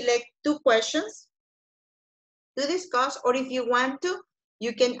going to select 2 questions to discuss, or if you want to,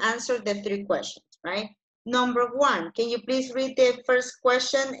 you can answer the 3 questions, right? Number 1, can you please read the first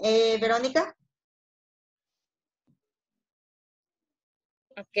question, Veronica?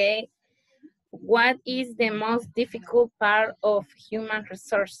 Okay. What is the most difficult part of human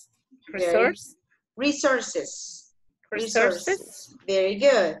resources? Resources. Very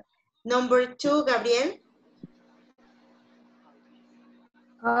good. Number 2, Gabriel.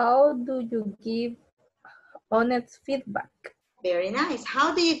 How do you give honest feedback? Very nice.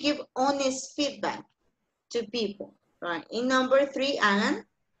 How do you give honest feedback to people? Right. In number 3, Alan.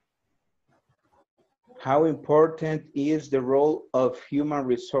 How important is the role of human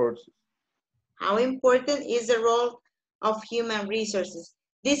resources? How important is the role of human resources?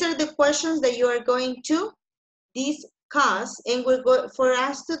 These are the questions that you are going to discuss, and we're going, for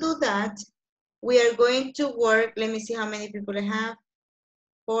us to do that, we are going to work, let me see how many people I have,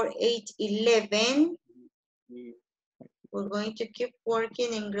 4, 8, 11. We're going to keep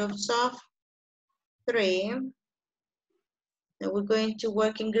working in groups of 3. And we're going to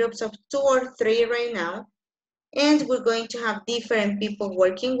work in groups of 2 or 3 right now. And we're going to have different people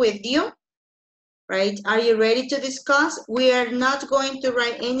working with you, right? Are you ready to discuss? We are not going to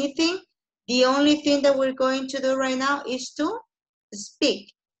write anything. The only thing that we're going to do right now is to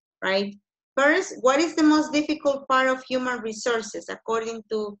speak, right? First, what is the most difficult part of human resources according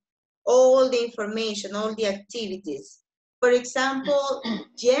to all the information, all the activities? For example,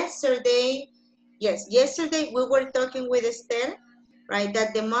 yesterday we were talking with Esther, right?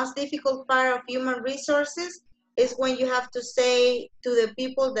 That the most difficult part of human resources is when you have to say to the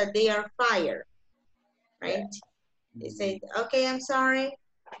people that they are fired, right? They say, okay, I'm sorry,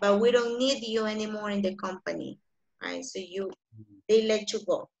 but we don't need you anymore in the company, right? So they let you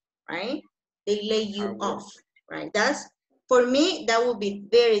go, right? They lay you off, right? That's, for me, that would be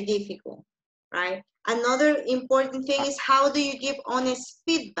very difficult, right? Another important thing is how do you give honest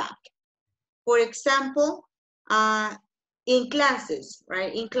feedback? For example, in classes,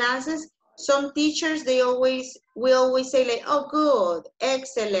 right? In classes, some teachers, we always say like, oh, good,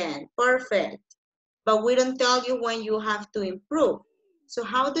 excellent, perfect. But we don't tell you when you have to improve. So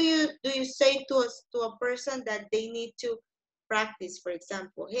how do you say to a person that they need to practice, for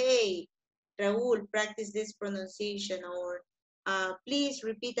example, hey, Raul, practice this pronunciation, or please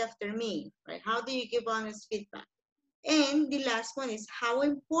repeat after me, right? How do you give honest feedback? And the last one is how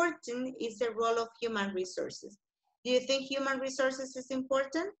important is the role of human resources? Do you think human resources is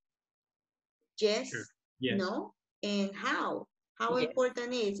important? Yes, sure. Yes. No, and how? How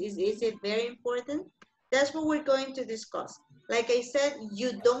important is it very important? That's what we're going to discuss. Like I said,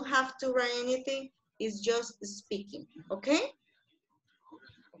 you don't have to write anything. It's just speaking, okay?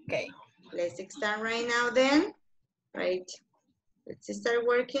 Okay. Let's start right now then, right? Let's start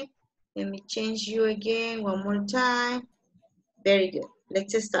working. Let me change you again one more time. Very good.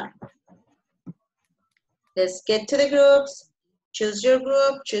 Let's start. Let's get to the groups. Choose your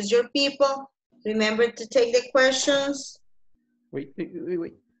group, choose your people. Remember to take the questions. Wait.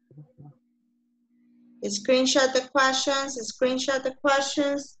 Screenshot the questions, screenshot the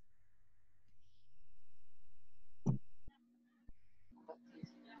questions.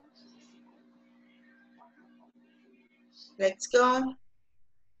 Let's go.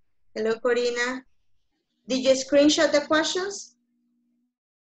 Hello, Corina. Did you screenshot the questions?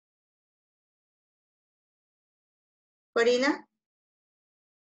 Corina?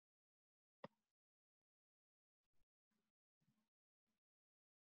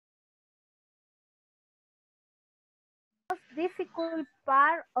 Most difficult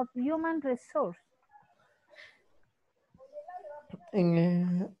part of human resource.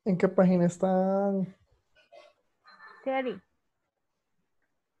 ¿En qué página están? Terry.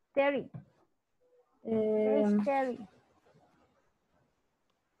 Page Terry.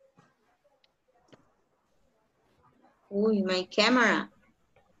 Uy, my camera.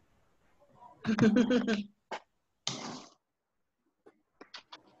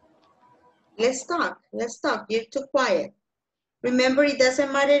 Let's talk. You're too quiet. Remember, it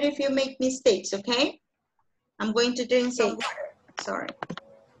doesn't matter if you make mistakes, okay? I'm going to drink some water. Sorry.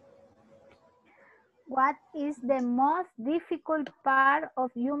 What is the most difficult part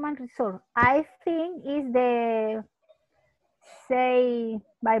of human resource? I think is the say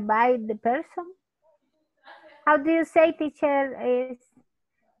bye-bye the person. How do you say, teacher, is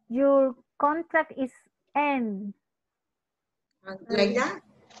your contract is end? Like that?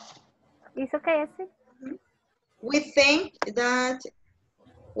 It's okay, I see. We think that,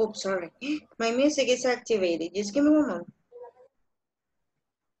 oops, sorry. My music is activated. Just give me one moment.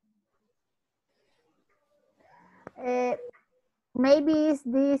 Maybe is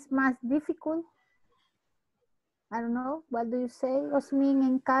this most difficult? I don't know. What do you say, Osmin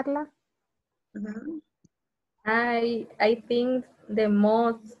and Carla? I think the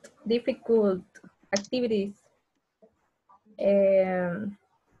most difficult activities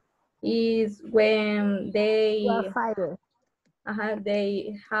is when they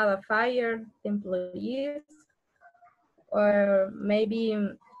they have a fired employees, or maybe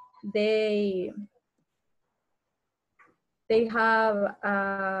they have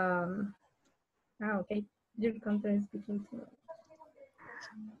okay, your content is speaking to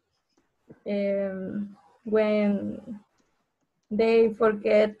when they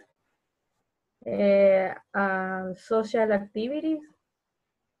forget social activities,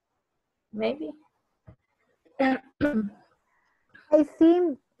 maybe. I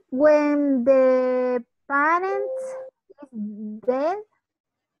think when the parents is dead,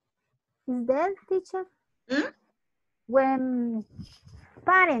 teacher? When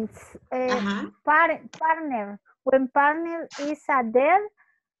parents, partner, when partner is a dead?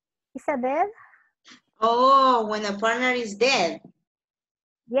 Oh, when a partner is dead.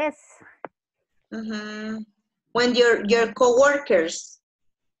 Yes. When your co-workers.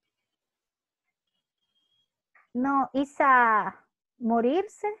 No, es a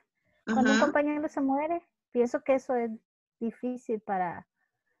morirse. Cuando un compañero se muere, pienso que eso es difícil para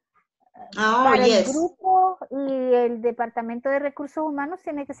el grupo, y el departamento de recursos humanos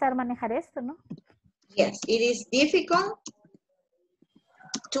tiene que saber manejar esto, ¿no? Yes, it is difficult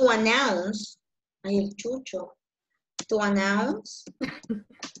to announce. Ay, el chucho. To announce.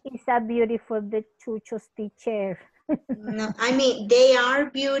 It's a beautiful, the chuchos, teacher. No, I mean, they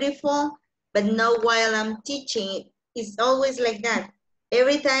are beautiful, but not while I'm teaching. It's always like that.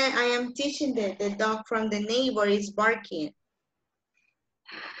 Every time I am teaching, the dog from the neighbor is barking.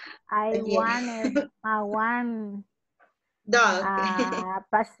 I want dog.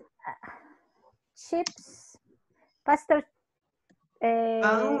 Chips. Pastor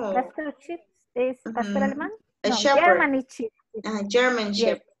Chips is Pastor Alemán? A shepherd. German Chips. German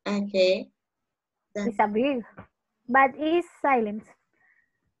shepherd. Okay. It's a big, but it's silent.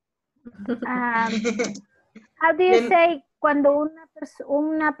 How do you say cuando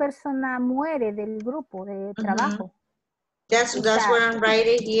una persona muere del grupo de trabajo? That's what I'm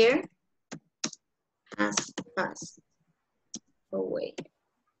writing here. Has passed away.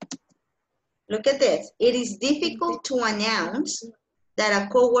 Look at this. It is difficult to announce that a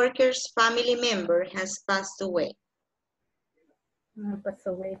co-worker's family member has passed away. Passed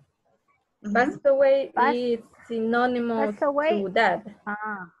away. Passed away is synonymous to death.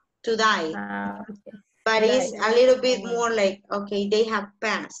 To die. Okay. But it's a little bit more like, okay, they have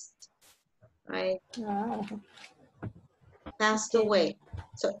passed, right? Passed away.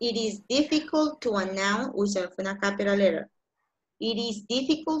 So it is difficult to announce, with una capital letter. It is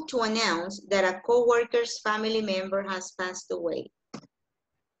difficult to announce that a co-worker's family member has passed away.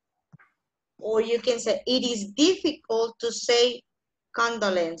 Or you can say, it is difficult to say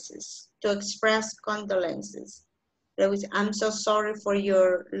condolences, to express condolences. I'm so sorry for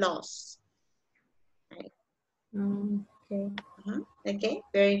your loss. Okay. Okay,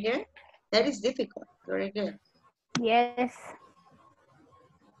 very good. That is difficult. Very good. Yes.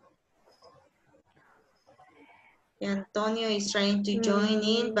 Antonio is trying to join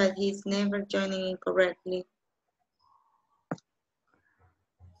in, but he's never joining in correctly.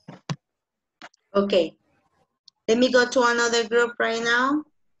 Okay, let me go to another group right now.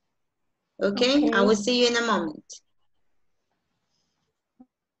 Okay, I will see you in a moment.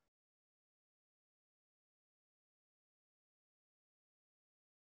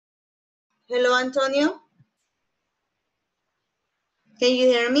 Hello, Antonio. Can you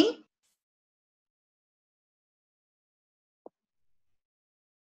hear me?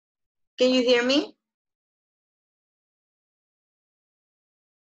 Can you hear me?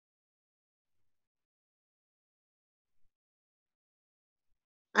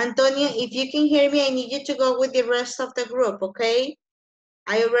 Antonio, if you can hear me, I need you to go with the rest of the group, okay?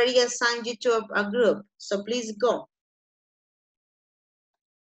 I already assigned you to a group, so please go.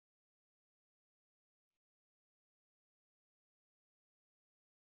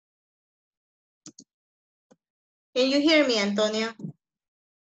 Can you hear me, Antonio?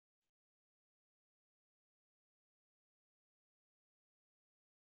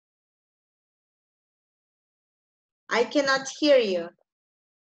 I cannot hear you.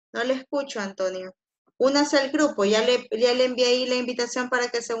 No le escucho, Antonio. Únase al grupo. Ya le envié ahí la invitación para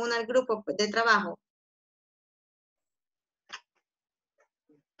que se una al grupo de trabajo.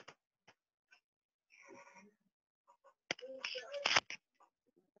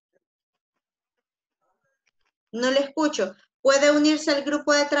 No le escucho. ¿Puede unirse al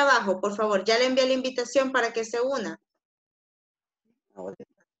grupo de trabajo, por favor? Ya le envié la invitación para que se una.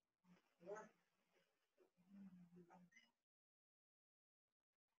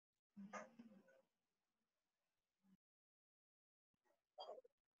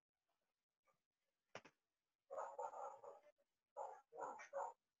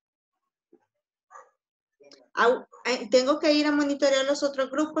 Tengo que ir a monitorear los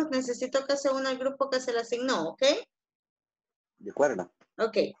otros grupos. Necesito que se una al grupo que se le asignó, ¿ok? De acuerdo.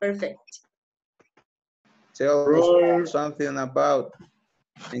 Ok, perfecto. Tell us something about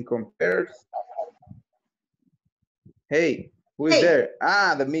and compare. Hey, who is there?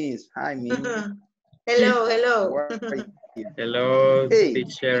 Ah, the Miss. Hi, Miss. Hello, hello. Hello, Hey.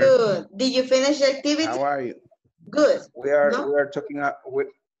 teacher. Good. Did you finish the activity? How are you? Good. We are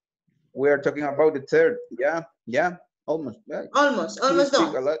talking about the third. Yeah, almost. Yeah. Almost Speak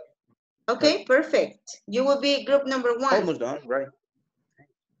done. a lot. Okay, perfect. You will be group number 1. Almost done, right?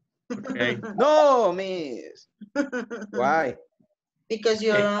 Okay. No, Miss. Why? Because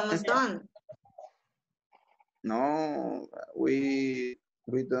you're almost done. No, we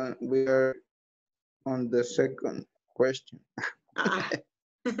are on the second question.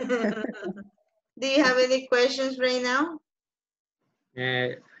 Do you have any questions right now?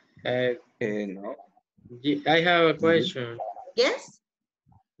 No. I have a question. Yes?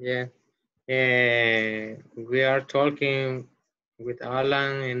 Yeah. We are talking with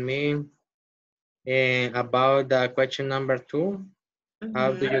Alan and me about the question number 2.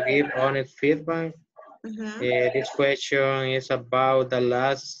 How do you give honest feedback? This question is about the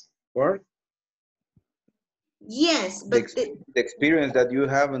last word. Yes, but the experience that you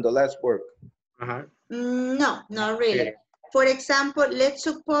have in the last work. No, not really. Okay. For example, let's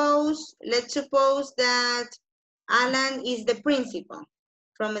suppose that Alan is the principal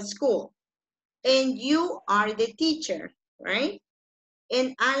from a school, and you are the teacher, right?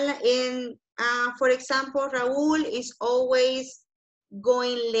 And Alan, for example, Raúl is always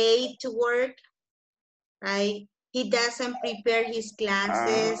going late to work, right? He doesn't prepare his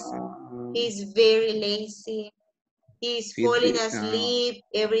classes. He's very lazy. He's falling asleep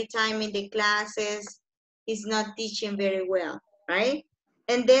every time in the classes. He's not teaching very well, right?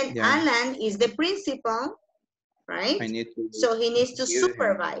 And then Alan is the principal, right? So he needs to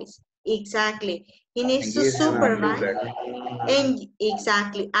supervise. Exactly. He needs to supervise. And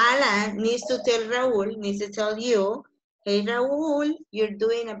exactly, Alan needs to tell Raúl, needs to tell you, hey Raúl, you're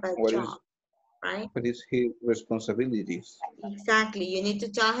doing a bad job, right? What is his responsibilities? Exactly. You need to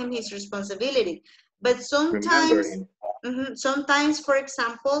tell him his responsibility. But sometimes, sometimes, for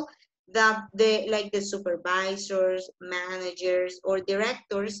example, the supervisors, managers, or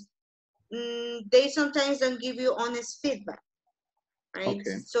directors, they sometimes don't give you honest feedback, right?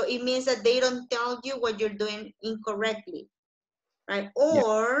 Okay. So it means that they don't tell you what you're doing incorrectly, right?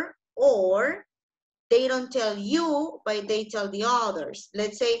 Or they don't tell you, but they tell the others.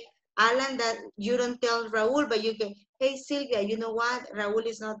 Let's say, Alan, that you don't tell Raúl, but you can, hey, Sylvia, you know what? Raúl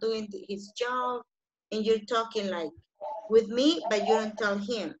is not doing his job, and you're talking like with me, but you don't tell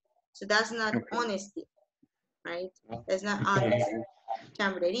him. So that's not honesty, right? That's not honest.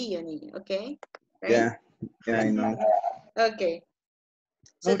 Chambrerillo, niño, okay? Right? Yeah, I know. Okay,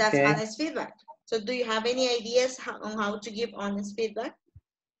 so that's Okay. honest feedback. So do you have any ideas on how to give honest feedback?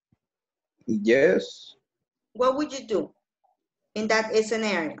 Yes, What would you do in that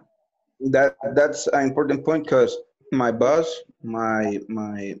scenario? that's an important point because my boss,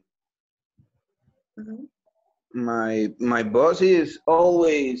 Mhm. my boss is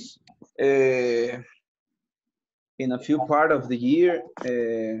always in a few part of the year.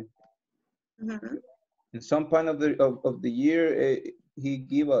 Mhm. In some part of the year, he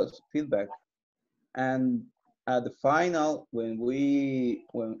give us feedback, and at the final, when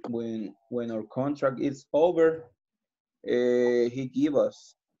our contract is over, he give to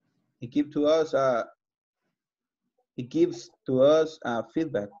us he gives to us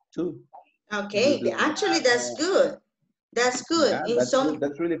feedback too. We Okay, do actually that. that's good. That's good. Yeah, In some,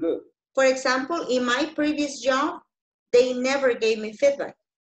 that's really good. for example, in my previous job, they never gave me feedback.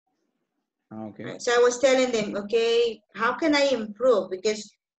 Okay. Right? So I was telling them, okay, how can I improve?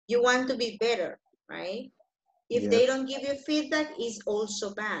 Because you want to be better, right? If they Yes. don't give you feedback, it's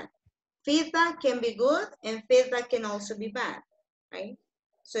also bad. Feedback can be good and feedback can also be bad, right?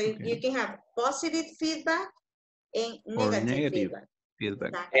 So you can have positive feedback and Or negative negative feedback.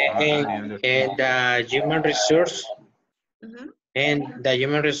 feedback. Exactly. I understand. And the human resource Mhm. and the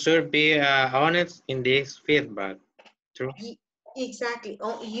human resource be honest in this feedback. True. Exactly.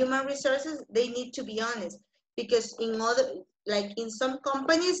 Human resources, they need to be honest because like in some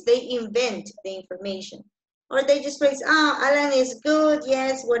companies, they invent the information or they just place, Alan is good,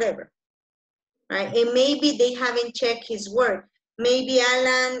 yes, whatever, right? And maybe they haven't checked his work. Maybe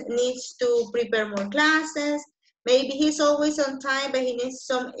Alan needs to prepare more classes. Maybe he's always on time, but he needs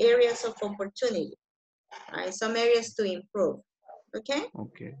some areas of opportunity, right? Some areas to improve. Okay?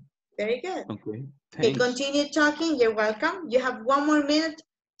 Okay. Very good. Okay. Okay, Thanks. continue talking. You're welcome. You have 1 more minute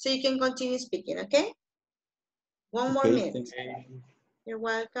so you can continue speaking, okay? 1 more Okay. minute. Thanks. You're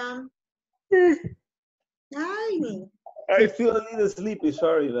welcome. Hi. I feel a little sleepy.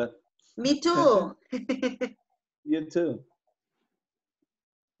 Sorry, but Me too. you too.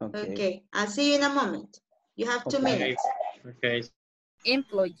 Okay. Okay, I'll see you in a moment. You have 2 Okay. minutes. Okay.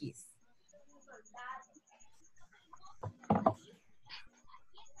 Employees.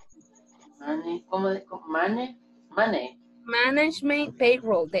 Money. Management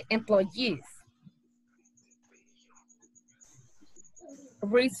payroll, the employees.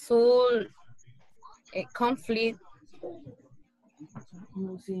 Resolve a conflict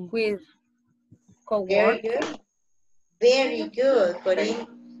with Very co-workers. good. Very good, Corina.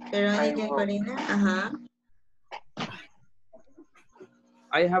 Veronica and Corina. Uh-huh.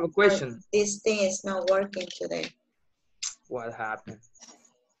 I have a question. This thing is not working today. What happened?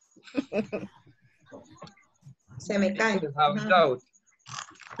 Se me cae. I have a doubt.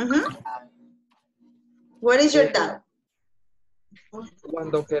 What is your doubt?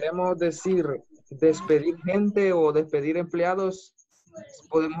 Cuando queremos decir despedir gente o despedir empleados,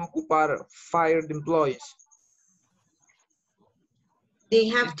 podemos ocupar fired employees. They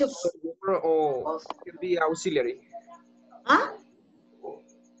have to... Or it can be auxiliary. Huh?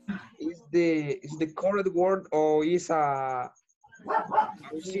 Is the correct word or is a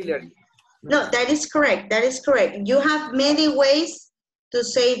auxiliary? No, that is correct. That is correct. You have many ways to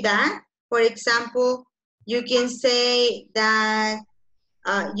say that. For example, you can say that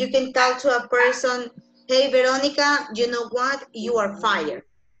you can tell to a person, hey, Veronica, you know what? You are fired.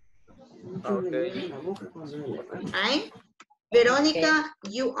 Okay. Right? Veronica,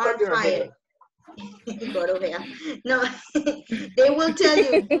 you are fired. Go to hell. No, they will tell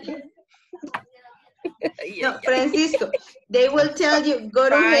you. No, Francisco, they will tell you, go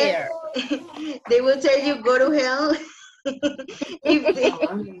to hell. They will tell you, go to hell.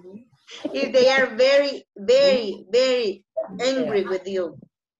 if they are very, very, very angry with you.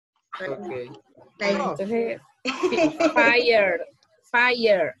 Right? Okay. Like,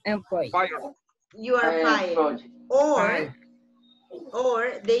 Fire employee. you are fired.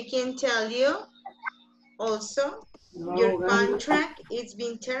 Or they can tell you also your contract is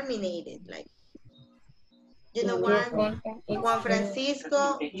being terminated. Like, you know what, Juan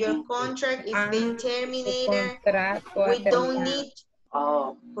Francisco, your contract is being terminated. We don't need.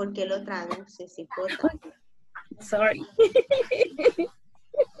 ¿Por qué lo traduces, hipota? Sorry.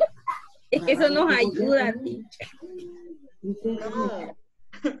 Es que eso nos ayuda, teacher. No.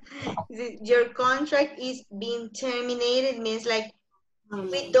 Your contract is being terminated means like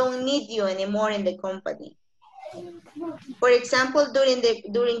we don't need you anymore in the company. For example, during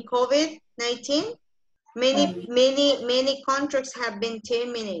COVID-19, many contracts have been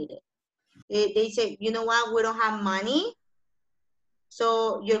terminated. they say, you know what, we don't have money,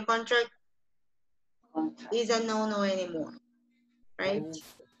 so your contract is a no-no anymore, right?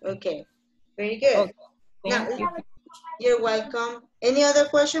 Okay, very good. Okay, Now, thank you. you're welcome. Any other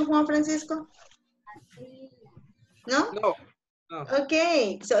question, Juan Francisco? No? No. No.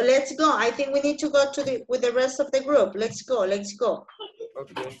 Okay, so let's go. I think we need to go to with the rest of the group. Let's go, let's go.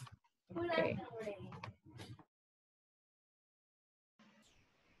 Okay. Okay.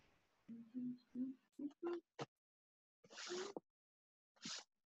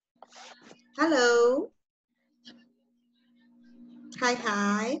 Hello. Hi,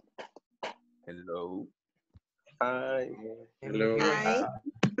 hi. Hello. Hi. Hello. Hi.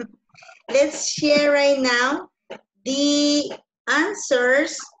 Let's share right now the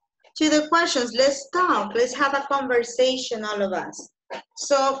answers to the questions. Let's talk. Let's have a conversation, all of us.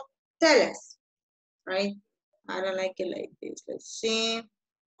 So tell us, right? I don't like it like this. Let's see.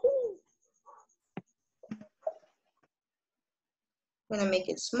 I'm gonna make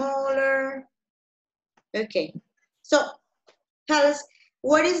it smaller. Okay. So tell us,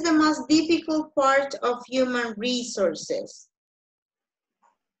 what is the most difficult part of human resources?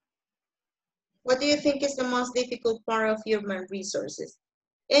 What do you think is the most difficult part of human resources?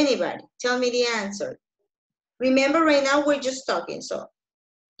 Anybody, tell me the answer. Remember, right now we're just talking, so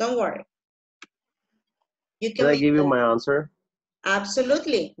don't worry. You Can can I make give you the, my answer?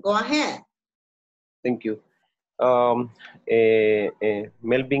 absolutely, go ahead. Thank you. Melvin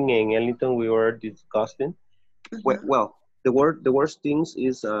and Ellington, we were discussing. Well, the worst things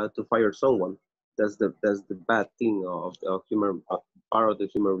is to fire someone. That's the bad thing of human part of the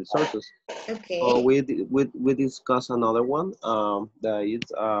human resources. Okay. We discuss another one that is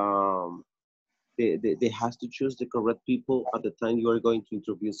they has to choose the correct people at the time you are going to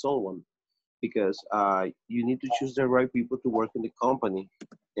interview someone, because you need to choose the right people to work in the company,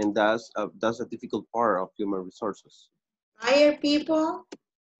 and that's a difficult part of human resources. Hire people,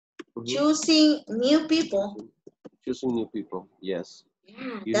 choosing new people. Choosing new people, yes.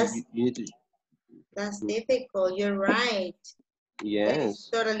 Yeah, You need to. that's difficult. You're right. That is Yes.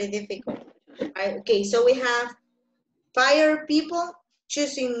 totally difficult. Okay, so we have fire people,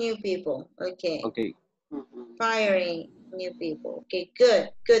 choosing new people. Okay. Okay. Firing new people. Okay, good,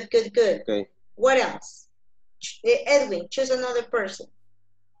 good, good, good. Okay. What else? Edwin, choose another person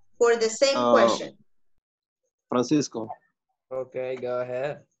for the same question. Francisco. Okay, go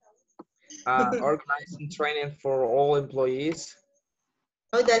ahead. Organizing training for all employees.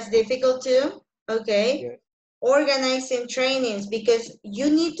 Oh, that's difficult too? Okay. Yeah. Organizing trainings, because you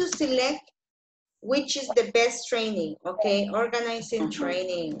need to select which is the best training, okay? Organizing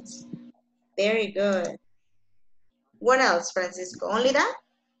trainings. Very good. What else, Francisco? Only that?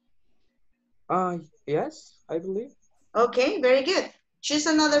 Yes, I believe. Okay, very good. Choose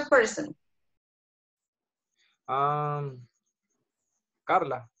another person. Carla.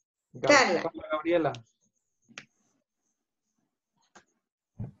 Carla. Carla Gabriela.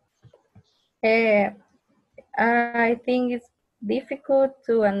 I think it's difficult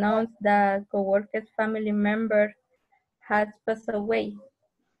to announce that coworker's family member has passed away.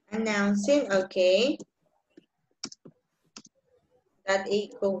 Announcing, okay. That a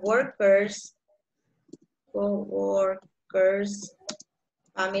coworker's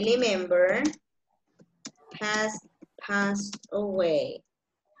family member has passed away.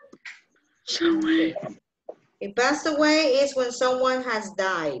 Okay. It passed away is when someone has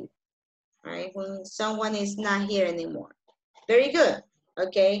died, right? When someone is not here anymore. Very good.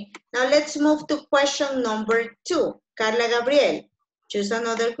 Okay. Now let's move to question number 2. Carla Gabriel, choose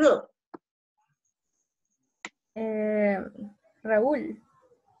another group. Raúl.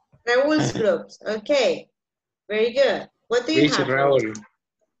 Raúl's groups. Okay. Very good. What do you Which have? Raúl?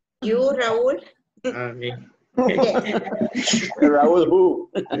 You, Raúl? Me. Yes. Raúl who?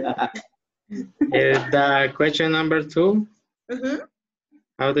 The question number 2.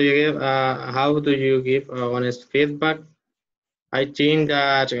 How do you give honest feedback? I think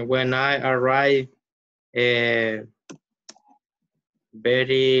that when I arrive when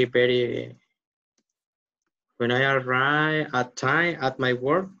I arrive at time at my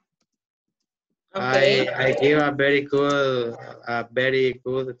work, Okay. I give a very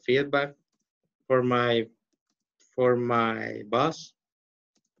good feedback for my boss,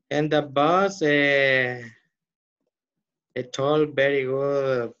 and the boss it told very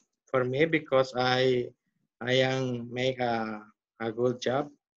good for me because I am make a good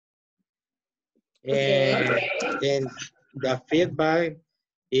job, and the feedback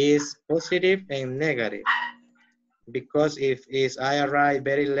is positive and negative, because if I arrive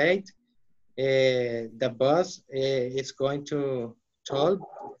very late, the boss is going to tell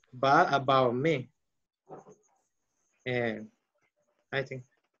but about me. And I think.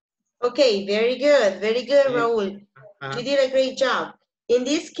 Okay, very good, Raul. You did a great job. In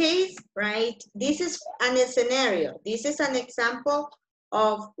this case, right, this is a scenario. This is an example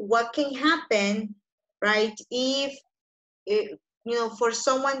of what can happen, right, if you know, for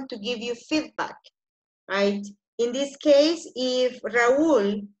someone to give you feedback, right? In this case, if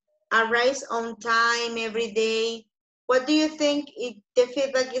Raul arrives on time every day, what do you think the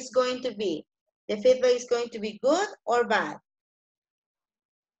feedback is going to be? The feedback is going to be good or bad?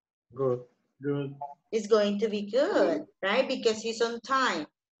 Good. Good. It's going to be good, right? Because he's on time,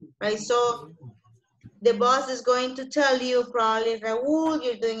 right? So the boss is going to tell you probably, Raul,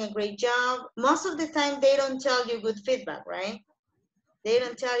 you're doing a great job. Most of the time, they don't tell you good feedback, right? They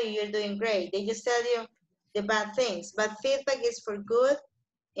don't tell you you're doing great. They just tell you the bad things. But feedback is for good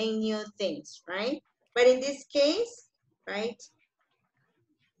and new things, right? But in this case, right,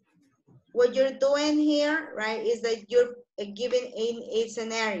 what you're doing here, right, is that you're giving in a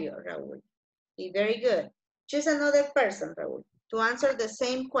scenario, Raul. Okay, very good. Choose another person, Raul, to answer the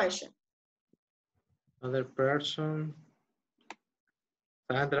same question. Other person.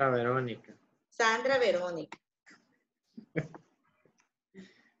 Sandra Veronica. Sandra Veronica.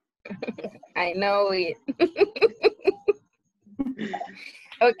 I know it.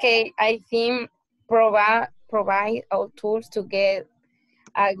 Okay, I think provide all tools to get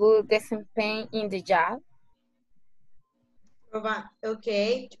a good desempeño in the job.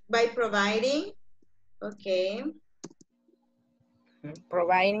 Okay, by providing, okay.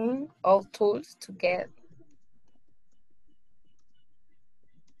 Providing all tools to get.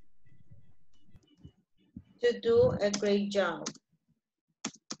 To do a great job.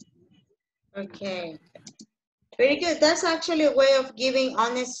 Okay. Very good. That's actually a way of giving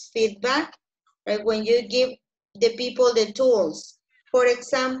honest feedback, right? When you give the people the tools. For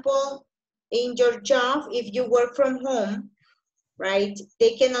example, in your job, if you work from home, right,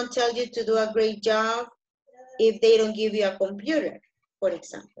 they cannot tell you to do a great job if they don't give you a computer, for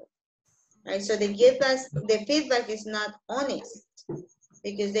example. Right? So they give us, the feedback is not honest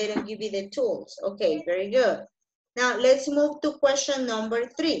because they don't give you the tools. Okay, very good. Now let's move to question number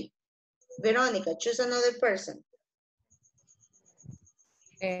 3. Veronica, choose another person.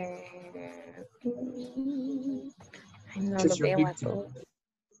 No lo veo a todos.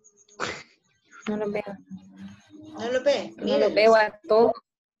 No lo veo. No lo ve. No lo veo a todos.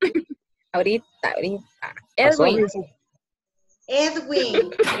 ahorita. Edwin.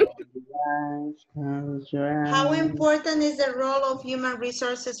 Edwin. How important is the role of human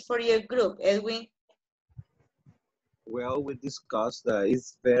resources for your group, Edwin? Well, we discussed that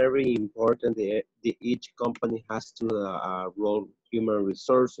it's very important that each company has to roll human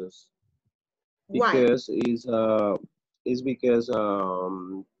resources. Because Why? It's because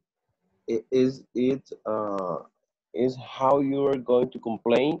it is how you are going to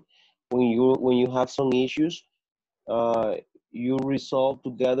complain when you have some issues. You resolve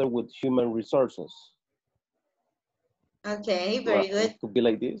together with human resources. Okay, very good. It could be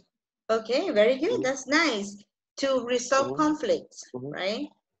like this. Okay, very good. That's nice. To resolve conflicts, right?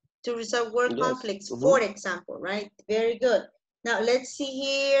 To resolve work conflicts, for example, right? Very good. Now, let's see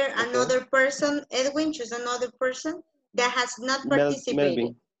here another person. Edwin, choose another person that has not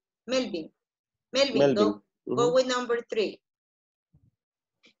participated. Melvin, go with number 3.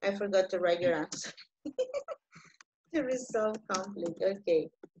 I forgot to write your answer. To resolve conflict, okay.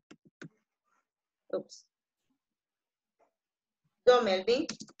 Oops. Go, Melvin.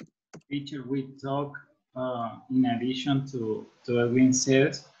 Teacher, we talk in addition to Edwin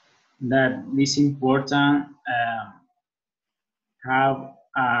says that it's important have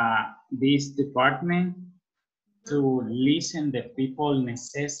this department to listen the people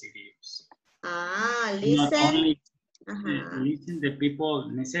necessities. Listen. Not only listen the people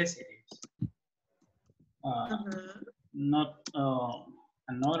necessities. Not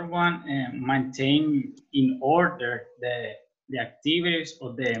another one, maintain in order the activities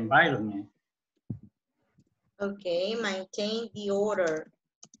of the environment. Okay, maintain the order.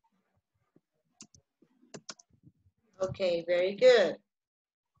 Okay, very good.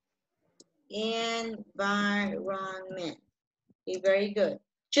 Environment. Okay, very good.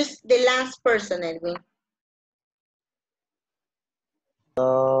 Just the last person, Edwin.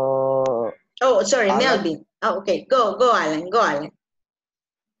 Oh, sorry, Alan? Melvin. Oh, okay, go, Alan.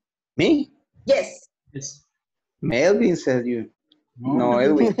 Me? Yes. Melvin said you. No,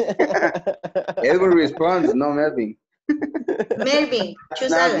 Edwin. Edwin responds, no Melvin. Melvin,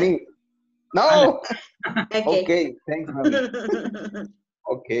 choose Not Alan. me. No. Okay. Okay, thanks, Melvin.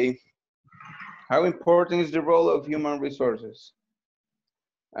 Okay. How important is the role of human resources?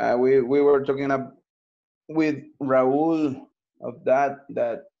 we were talking with Raul of that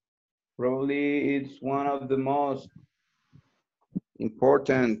probably it's one of the most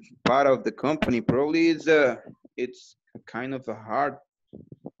important part of the company. Probably it's a kind of a heart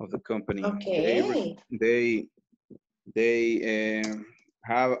of the company. Okay. They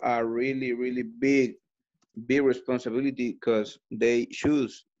have a really big responsibility because they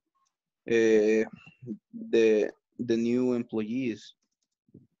choose the new employees.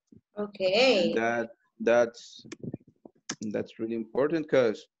 Okay. And that's really important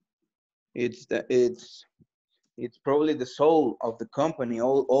because it's probably the soul of the company.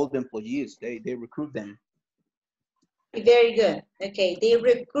 All the employees, they recruit them. Very good. Okay, they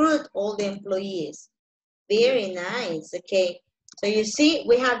recruit all the employees. Very nice. Okay, so you see,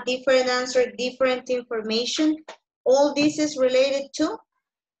 we have different answers, different information. All this is related to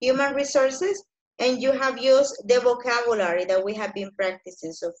human resources, and you have used the vocabulary that we have been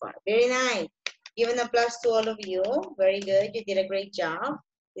practicing so far. Very nice. Give an applause to all of you. Very good. You did a great job.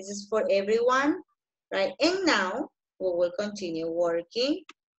 This is for everyone, right? And now we will continue working.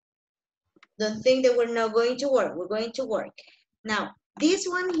 Don't think that we're not going to work. We're going to work. Now, this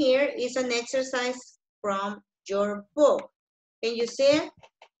one here is an exercise from your book. Can you see it?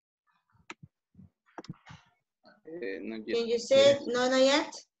 Not yet. Can you see it? No, not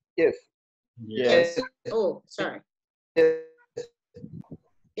yet? Yes. Yes. Oh, sorry.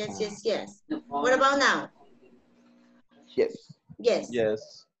 Yes. What about now? Yes. Yes.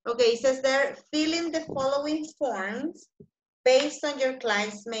 Yes. Okay, it says there, fill in the following forms based on your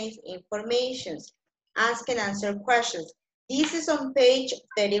classmates' information. Ask and answer questions. This is on page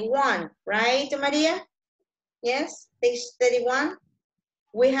 31, right, Maria? Yes, page 31.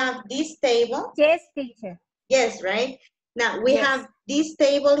 We have this table. Yes, teacher. Yes, right? Now, we have this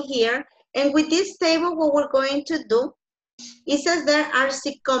table here. And with this table, what we're going to do, it says there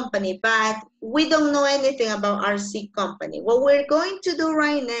RC company, but we don't know anything about RC company. What we're going to do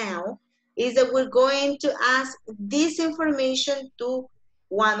right now is that we're going to ask this information to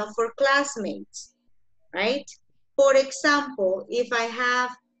one of our classmates, right? For example, if I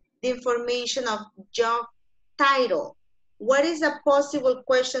have the information of job title, what is a possible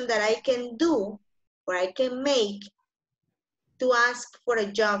question that I can do or I can make to ask for a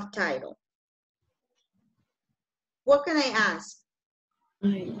job title? What can I ask?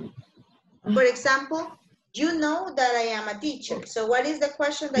 For example, you know that I am a teacher. So what is the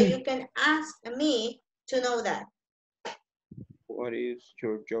question that you can ask me to know that? What is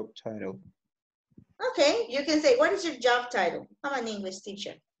your job title? Okay, you can say, what is your job title? I'm an English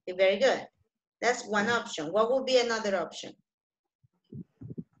teacher. Okay, very good. That's one option. What would be another option?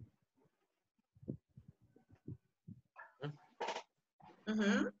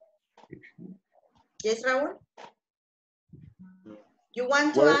 Yes, Raul? You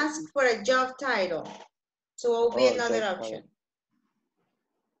want to ask for a job title. So what will be another option?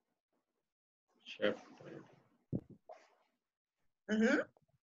 Chef.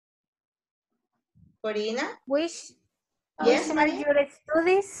 Corina? Which Yes, are Maria? your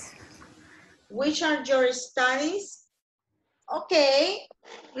studies? Which are your studies? Okay,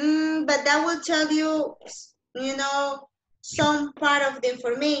 but that will tell you, you know, some part of the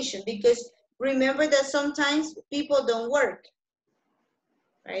information, because remember that sometimes people don't work,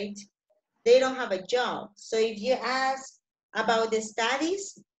 right? They don't have a job. So if you ask about the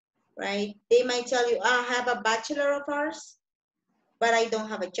studies, right, they might tell you, I have a Bachelor of Arts, but I don't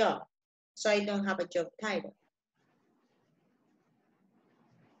have a job. So I don't have a job title,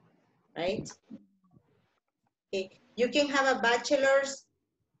 right? Okay. You can have a bachelor's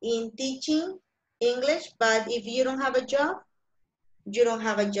in teaching English, but if you don't have a job, you don't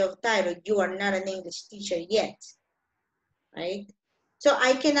have a job title. You are not an English teacher yet, right? So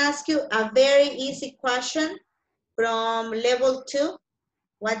I can ask you a very easy question from level 2.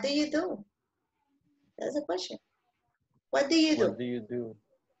 What do you do? That's a question. What do you do? What do you do?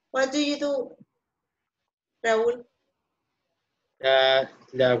 What do you do, Raul?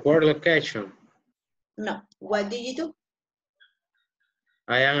 The work location. No. What do you do?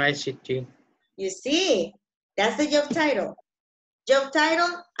 I am ICT. You see, that's the job title. Job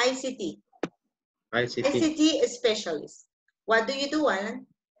title, ICT. ICT specialist. What do you do, Alan?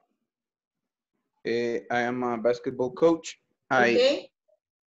 I am a basketball coach. Okay.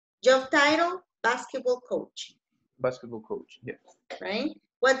 Job title, basketball coach. Basketball coach, yes. Right?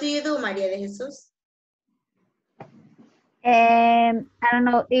 What do you do, Maria de Jesus? I don't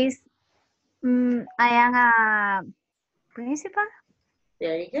know, I am a principal.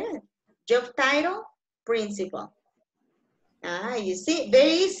 Very good. Job title, principal. Ah, you see,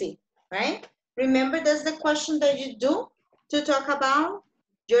 very easy, right? Remember, that's the question that you do to talk about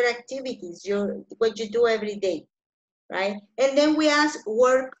your activities, what you do every day, right? And then we ask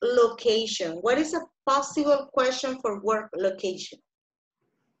work location. What is a possible question for work location?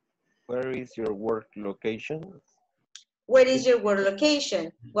 Where is your work location? Where is your work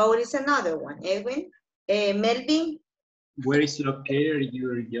location? What is another one, Edwin? Melvin? Where is located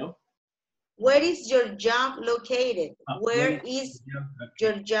your job? Where is your job located? Where Where is your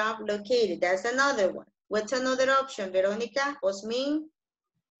your job located? That's another one. What's another option? Veronica, Osmin?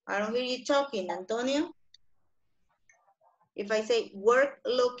 I don't hear you talking, Antonio. If I say work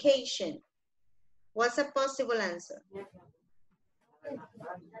location, what's a possible answer?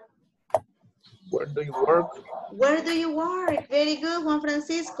 Where do you work? Where do you work? Very good, Juan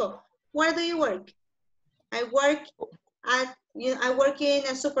Francisco. Where do you work? I work at, I work in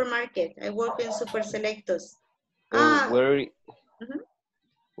a supermarket. I work in Super Selectos.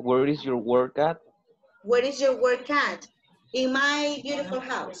 Where is your work at? Where is your work at? In my beautiful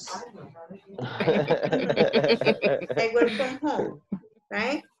house. I work from home,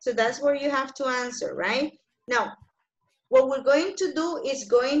 right? So that's where you have to answer, right? Now, what we're going to do is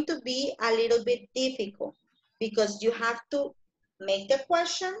going to be a little bit difficult because you have to make the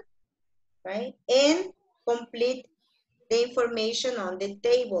question, right? And complete the information on the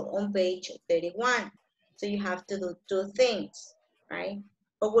table on page 31. So you have to do two things, right?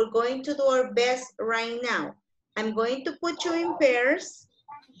 But we're going to do our best right now. I'm going to put you in pairs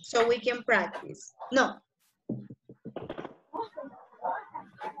so we can practice. No.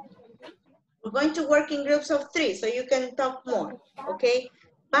 We're going to work in groups of 3 so you can talk more, okay?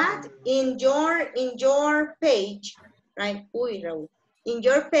 But in your page, right? In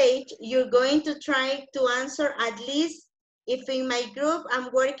your page, you're going to try to answer at least, if in my group I'm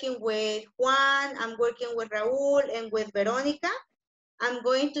working with Juan, I'm working with Raúl and with Veronica, I'm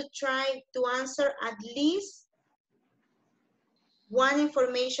going to try to answer at least one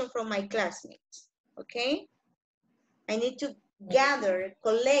information from my classmates, okay? I need to gather,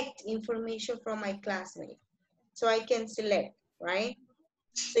 collect information from my classmates so I can select, right?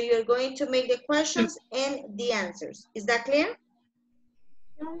 So you're going to make the questions and the answers. Is that clear?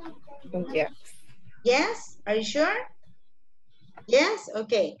 Yeah. Yes? Are you sure? Yes?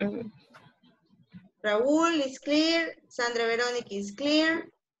 Okay. Raúl is clear. Sandra Veronica is clear.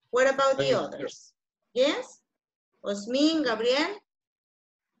 What about the others? Yes? Osmin, Gabriel?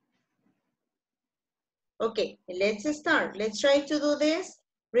 Okay, let's start. Let's try to do this.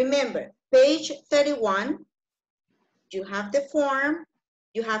 Remember, page 31, you have the form.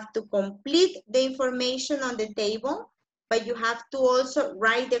 You have to complete the information on the table, but you have to also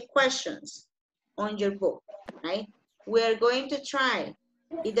write the questions on your book, right? We are going to try.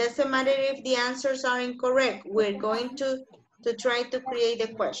 It doesn't matter if the answers are incorrect. We're going to try to create the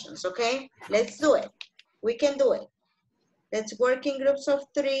questions, okay? Let's do it. We can do it. Let's work in groups of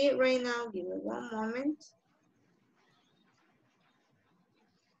 3 right now. Give me one moment.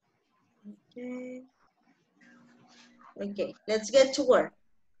 Okay. Okay, let's get to work.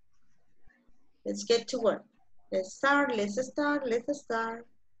 Let's get to work. Let's start. Let's start. Let's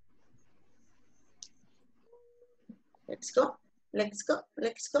go. Let's go.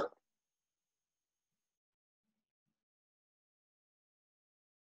 Let's go.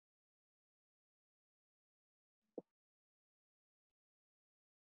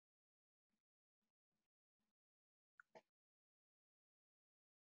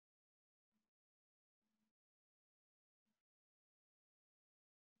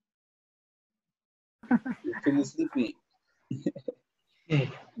 You feel sleepy.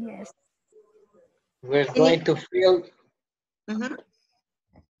 Yes. We're going to fill.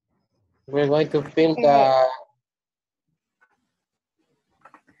 We're going to fill the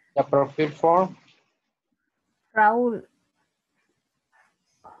profile form. Raúl.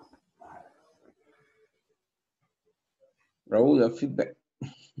 Raúl, the feedback.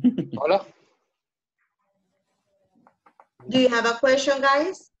 Hola. Do you have a question,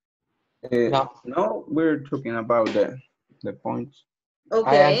 guys? No, we're talking about the points. Okay.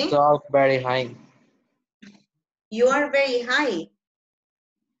 I am talk very high. You are very high.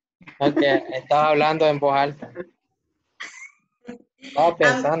 Okay, estaba hablando en voz alta. Estaba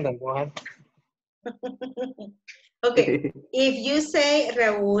pensando en voz alta. Okay, if you say,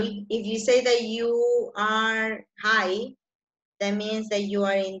 Raúl, if you say that you are high, that means that you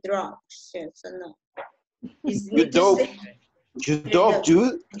are in drugs. So no. You dope. You dope,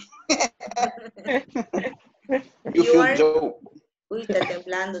 dude. You feel dope. Uy, está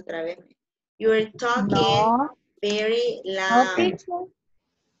temblando otra vez. You are talking No. very No, loud. teacher.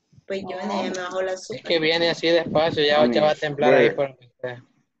 Pues yo me bajo la azúcar. Es que viene así despacio, ya va a temblar ahí por donde esté.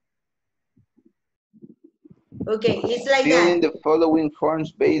 Okay, it's like Fill in that. the following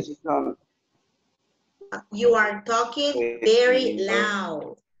forms based on. You are talking very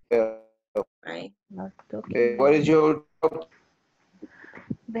loud. Right? Not talking What very is loud. your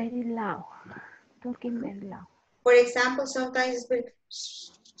Very loud. Talking very loud. For example, sometimes it's very,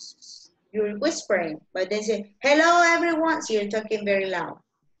 you're whispering, but they say, hello everyone, so you're talking very loud.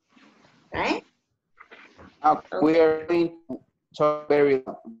 Right? We are going to talk very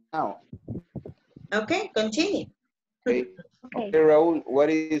loud now. Okay, continue. Okay. Okay, Raul, what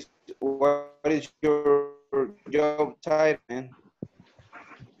is your job title, man?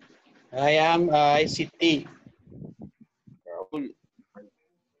 I am ICT. Raul.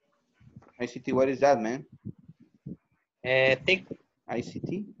 ICT, what is that, man? TIC.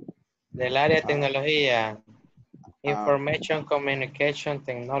 ICT. Del área de tecnología. Information Communication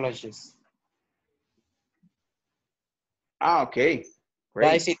Technologies. Okay. Great.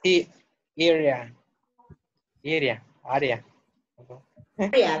 Great. ICT area. Area,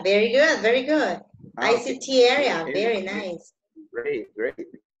 very good, very good. ICT area, very nice. Great, great.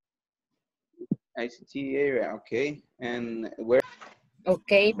 ICT area, okay. And where?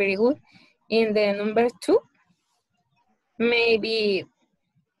 Okay, very good. In the number 2, maybe,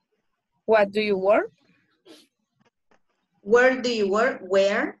 what do you work? Where do you work?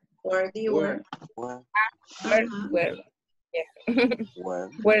 Where? Where do you work? Where? Yeah.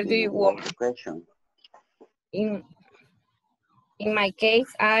 Where do you work? In my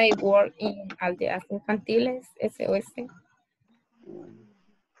case, I work in Aldeas Infantiles, SOS.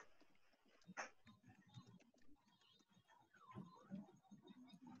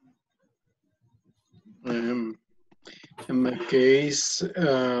 In my case,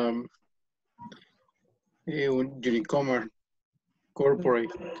 Unicomer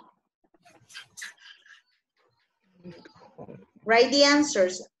Corporate. Write the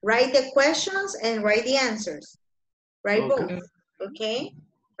answers. Write the questions and write the answers. Write both. Okay?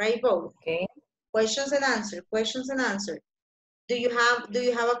 Write both. Okay. Questions and answers. Questions and answers. Do you have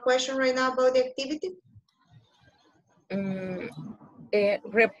a question right now about the activity?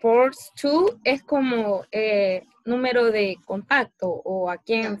 Reports to es como número de contacto o a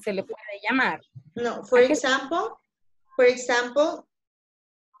quién se le puede llamar. No, for example,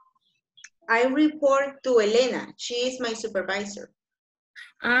 I report to Elena. She is my supervisor.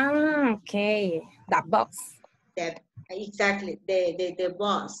 Ah, okay. The boss. Exactly. The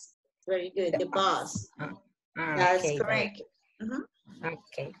boss. Very good. The boss. That's okay, correct.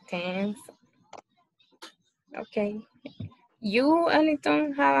 Okay, thanks. Okay. You,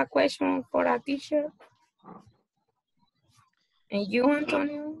 Ellington, have a question for a teacher? And you,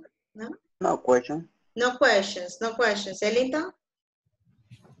 Antonio? No? No question. No questions. No questions. Ellington?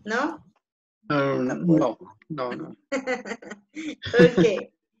 No? No.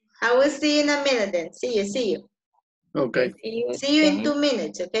 Okay. I will see you in a minute then. See you. Okay. See you in 2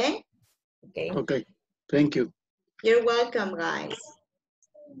 minutes, okay? Okay. Thank you. You're welcome, guys.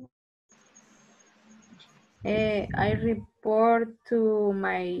 I report to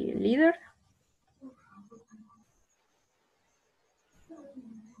my leader.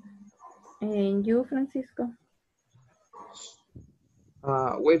 And you, Francisco?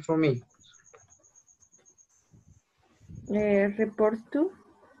 Wait for me. Report to?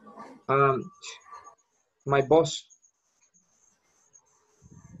 My boss.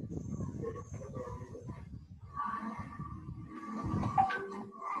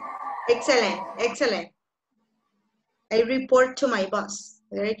 Excellent, excellent. I report to my boss.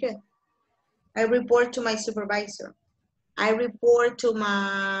 Very good. I report to my supervisor. I report to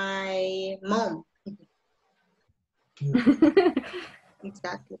my mom.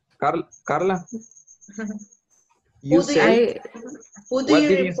 Exactly. Carla? Who do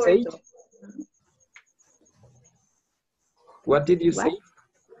you report to? What did you say?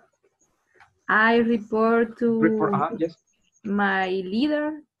 I report to yes. my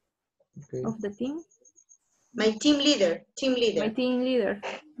leader of the team. My team leader. My team leader.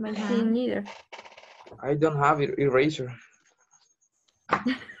 My team leader. I don't have eraser.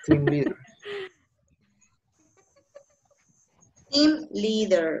 Team leader. Team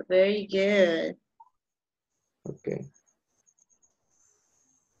leader. Very good. Okay.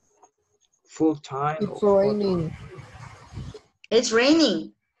 Full time. It's raining. It's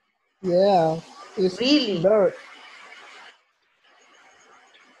raining. Yeah. It's really very,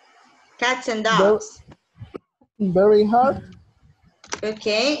 cats and dogs. Very hard.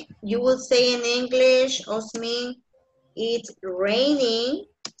 Okay, you will say in English, Osmin, it's raining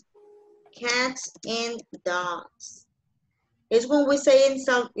cats and dogs. It's when we say in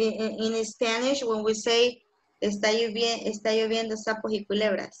Spanish, when we say está lloviendo sapos y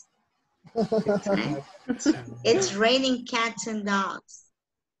culebras. Right? It's raining cats and dogs.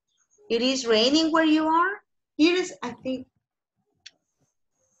 It is raining where you are? Here is, I think,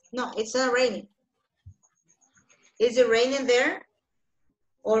 no, it's not raining. Is it raining there?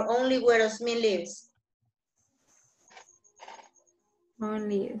 Or only where Osmin lives?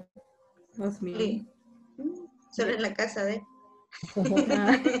 Only Osmin. Solo en la casa de.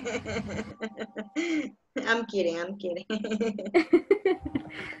 I'm kidding, I'm kidding.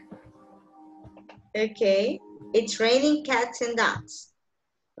 Okay, it's raining cats and dogs.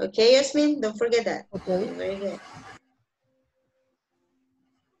 Okay, Yasmin, don't forget that. Okay. Very good.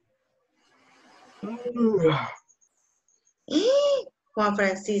 Juan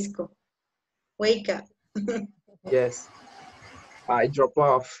Francisco, wake up. Yes, I drop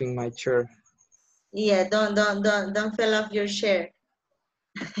off in my chair. Yeah, don't fall off your chair.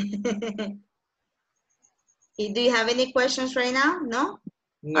 Do you have any questions right now? No?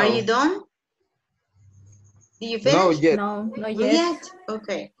 No. Are you done? Do you finish? No yet. No, not Not yet. yet?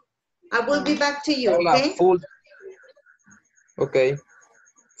 Okay. I will be back to you, Hola, okay? Okay.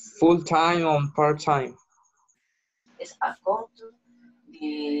 Full time or part time? Es account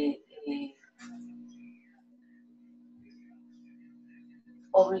de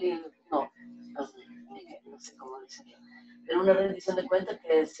only, no sé cómo decirlo, pero una rendición de cuentas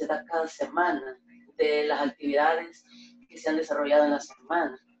que se da cada semana de las actividades que se han desarrollado en la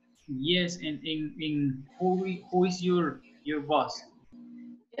semana. Yes, and in who is your boss?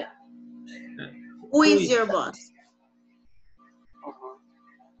 Yeah. Who is your boss?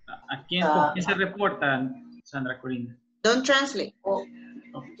 ¿A quién se reporta, Sandra Corina? Don't translate.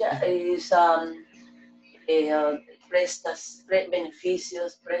 Yeah, is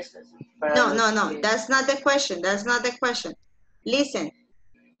beneficios, prestas. No. That's not the question. That's not the question. Listen.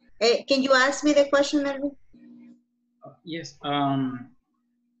 Can you ask me the question, Melvin? Yes.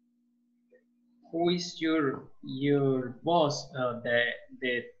 Who is your boss?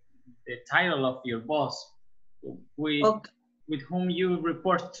 The title of your boss. With whom you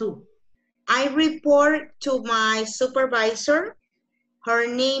report to? I report to my supervisor. Her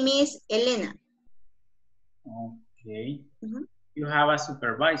name is Elena. Okay. You have a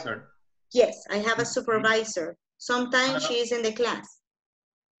supervisor? Yes, I have a supervisor. Sometimes she is in the class.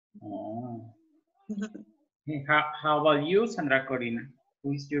 Oh. How about you, Sandra Corina?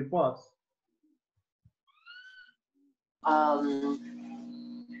 Who is your boss?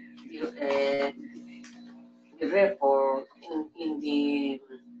 The report in the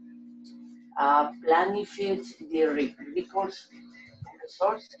planning field, the reports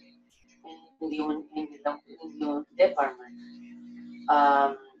resource in the department.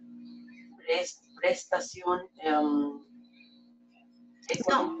 Prestación.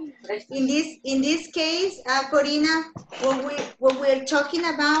 No, in this case, Corina, what we're talking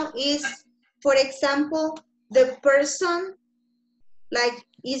about is, for example, the person like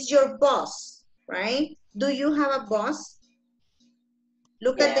is your boss, right? Do you have a boss?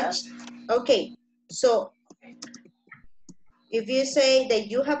 Look at the, okay, so if you say that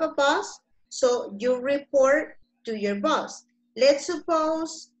you have a boss, so you report to your boss. Let's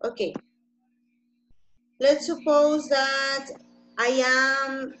suppose, okay, let's suppose that I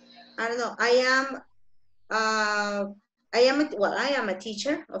am a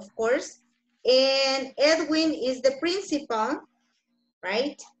teacher, of course, and Edwin is the principal,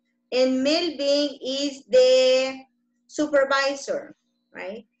 right? And Melvin is the supervisor,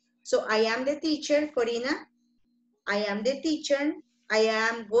 right? So I am the teacher, Corina. I am the teacher. I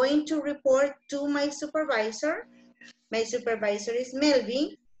am going to report to my supervisor. My supervisor is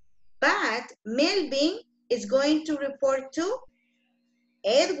Melvin, but Melvin is going to report to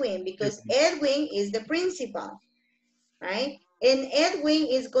Edwin because Edwin is the principal, right? And Edwin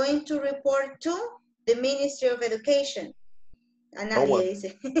is going to report to the Ministry of Education.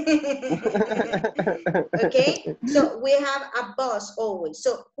 Okay, so we have a boss always.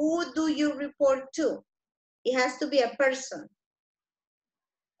 So who do you report to? It has to be a person.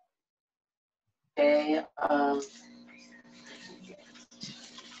 Okay,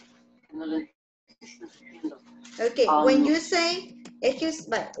 when you say,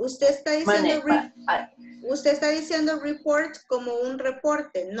 usted está diciendo report como un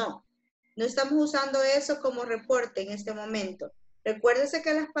reporte. No estamos usando eso como reporte en este momento. Recuérdese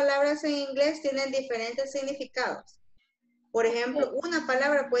que las palabras en inglés tienen diferentes significados. Por ejemplo, una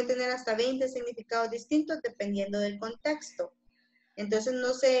palabra puede tener hasta 20 significados distintos dependiendo del contexto. Entonces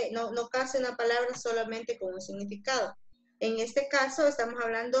no case una palabra solamente con un significado. En este caso estamos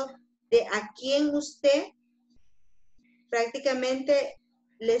hablando de a quién usted prácticamente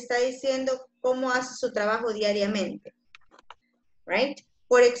le está diciendo cómo hace su trabajo diariamente. Right?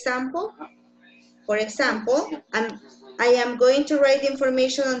 For example, I am going to write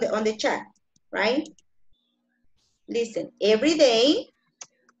information on the chat, right? Listen, every day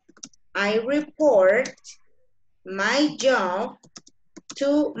I report my job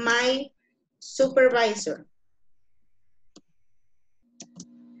to my supervisor.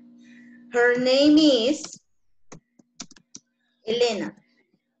 Her name is Elena,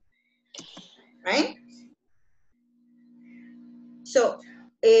 right? So,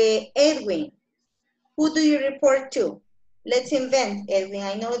 Edwin, who do you report to? Let's invent, Edwin.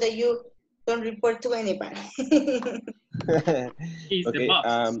 I know that you don't report to anybody. He's the Okay,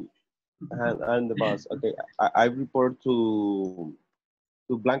 boss. I'm the boss. Okay, I report to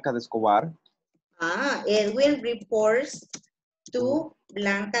Blanca de Escobar. Edwin reports to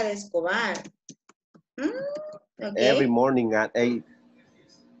Blanca de Escobar. Okay. Every morning at 8.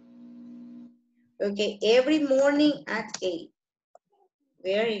 Okay, every morning at 8.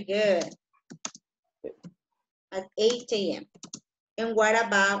 Very good. At 8 a.m. And what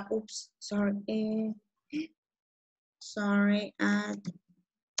about, oops, sorry. Sorry, at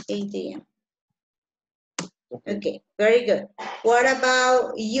 8 a.m. Okay, very good. What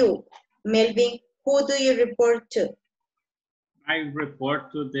about you, Melvin? Who do you report to? I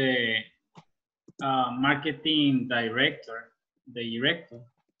report to the marketing director, the director.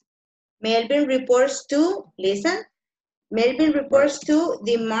 Melvin reports to, listen, Melvin reports to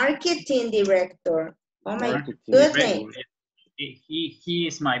the marketing director. Oh my goodness. He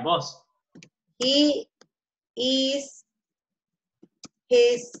is my boss. He is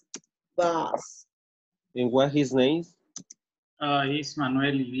his boss. And what his name is? He's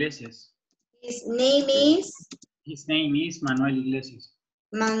Manuel Iglesias. His name is? His name is Manuel Iglesias.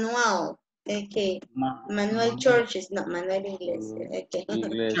 Manuel. Okay. Manuel Churches, not Manuel Iglesias. Okay.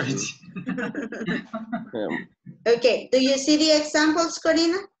 Iglesias. Okay. Do you see the examples,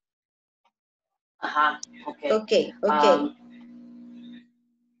 Corina? Okay. Okay.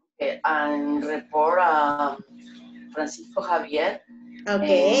 Okay. And report Francisco Javier.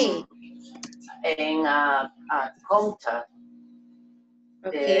 Okay. En contact.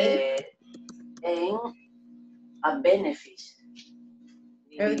 Okay. En a benefit.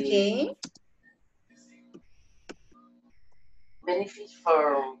 Okay. Benefits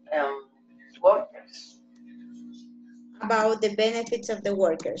for workers. About the benefits of the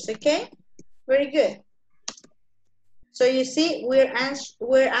workers, okay? Very good. So you see, we're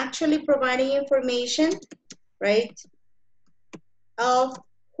actually providing information, right? Of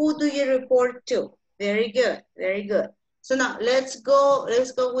who do you report to? Very good, very good. So now let's go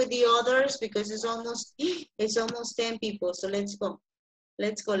with the others because it's almost 10 people. So let's go.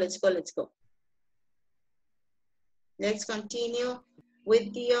 Let's continue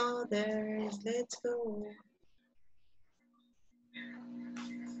with the others. Let's go.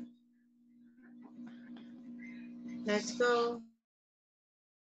 Let's go.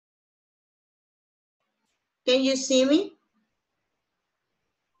 Can you see me?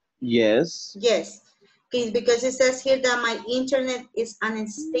 Yes. Yes. Okay, because it says here that my internet is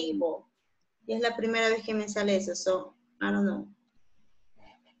unstable. Y es la primera vez que me sale eso, so I don't know.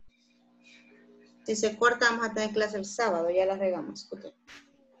 Si se corta, vamos a tener clase el sábado, ya la regamos. Okay.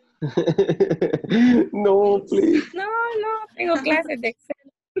 No, please. No, tengo clases de Excel.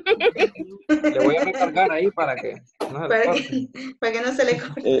 Le voy a recargar ahí para que no se le corte. Para que no se le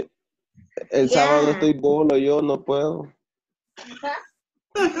corte. El sábado estoy bolo, yo no puedo.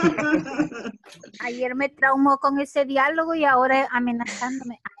 Ayer me traumó con ese diálogo y ahora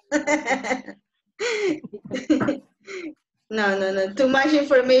amenazándome. No. Too much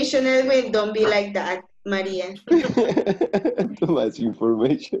information, Edwin. Don't be like that, Maria. Too much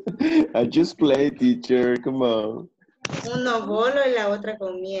information. I just play, teacher. Come on. Uno bolo y la otra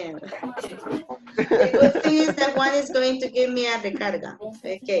con miedo. The good thing is that one is going to give me a recarga.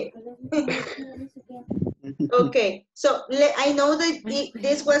 Okay. Okay, so I know that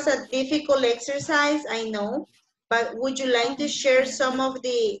this was a difficult exercise, I know, but would you like to share some of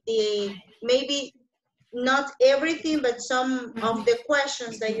the maybe not everything, but some of the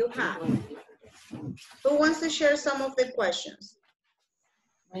questions that you have? Who wants to share some of the questions?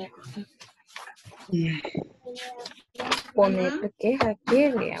 Poner queja aquí,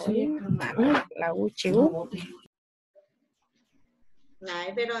 la UCU.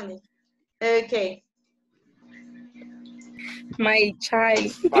 Nice, Veronica. Okay. My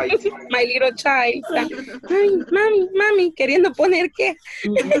child, my little child. Mami, queriendo poner queja.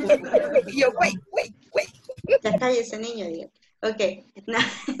 Y yo, wait. Ya cállese, niño, digo. Okay. Now,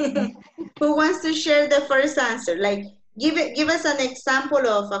 who wants to share the first answer? Like, give us an example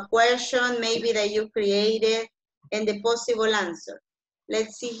of a question maybe that you created and the possible answer.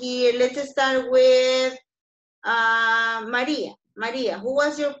 Let's see here. Let's start with Maria. Maria, who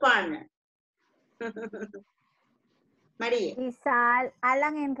was your partner? Maria. It's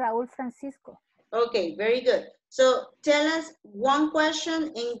Alan and Raúl Francisco. Okay, very good. So tell us one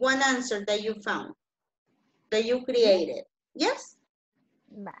question and one answer that you found, that you created. Yes?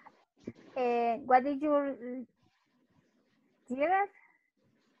 What is your theater?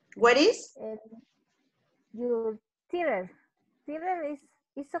 What is? Your theater. Theater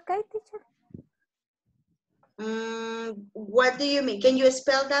is okay, teacher? What do you mean? Can you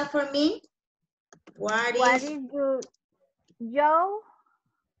spell that for me? What is your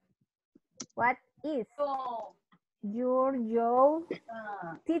what is your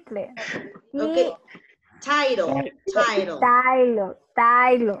title? Okay. Title.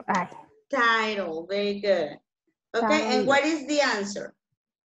 Title. Very good. Okay, and what is the answer?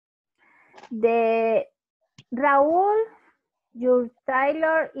 The Raúl, your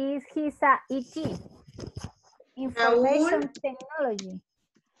title is his IT, information technology.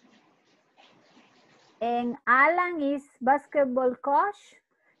 And Alan is basketball coach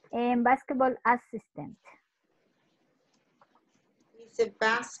and basketball assistant. He's a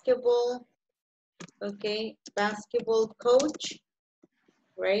basketball, okay, basketball coach,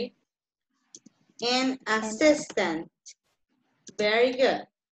 right? And assistant. Very good.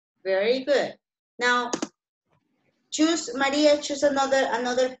 Very good. Now, choose, Maria, choose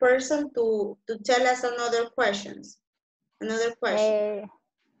another person to tell us another questions. Another question.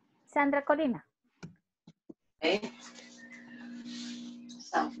 Sandra Corina. Okay.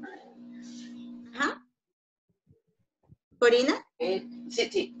 Huh? Corina?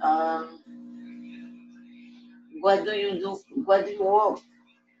 City. What do you do? What do you work?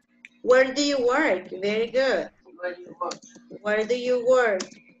 Where do you work? Very good. Where do you work? Where do you work?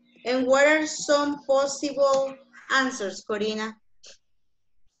 And what are some possible answers, Corina?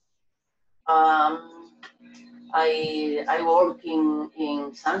 I work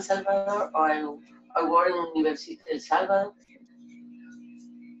in San Salvador, or I work in University of El Salvador.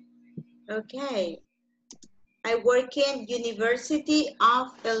 Okay. I work in University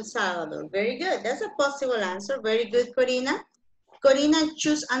of El Salvador. Very good. That's a possible answer. Very good, Corina. Corina,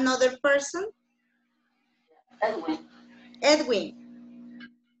 choose another person. Edwin. Edwin.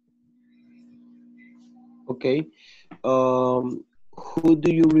 Okay. Who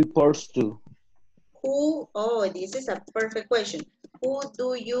do you report to? Who? Oh, this is a perfect question. Who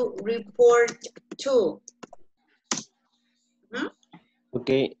do you report to? Hmm?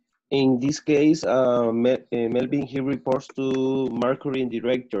 Okay. In this case, Melvin, he reports to marketing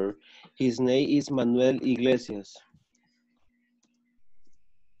director. His name is Manuel Iglesias.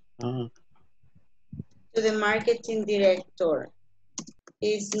 To the marketing director.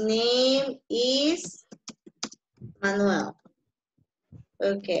 His name is Manuel.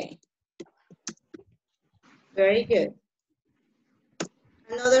 Okay. Very good.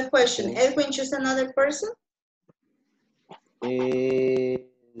 Another question. Edwin, choose another person.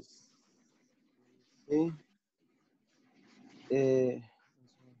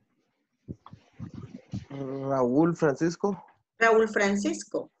 Raúl Francisco. Raúl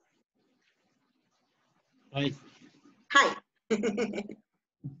Francisco. Hi. Hi.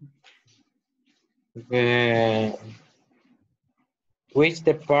 Which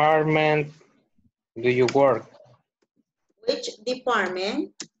department do you work? Which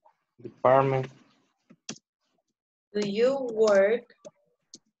department do you work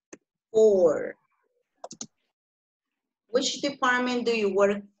for? Which department do you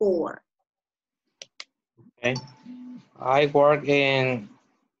work for? Okay. I work in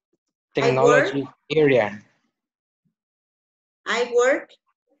technology area. I work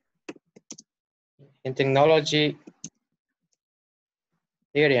In technology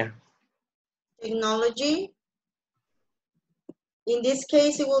area. Technology. In this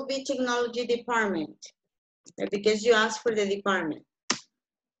case, it will be technology department because you asked for the department.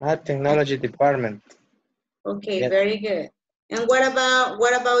 Technology department. Okay, yes. Very good. And what about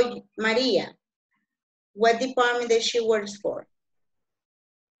Maria? What department does she works for?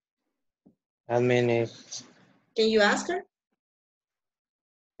 Can you ask her?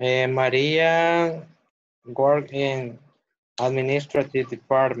 Maria work in administrative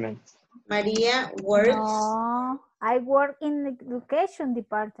department. Maria works. No, I work in the education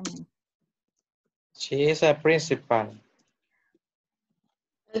department. She is a principal.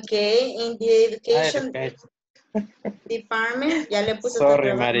 Okay, in the education department. Ya le puse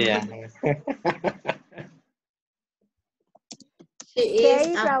Sorry, Maria. She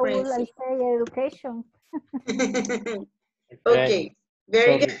is a Raúl, I principal. say education. Okay,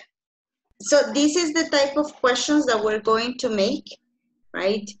 very good. So this is the type of questions that we're going to make.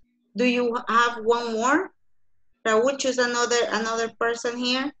 right? Do you have one more? Raul, choose another person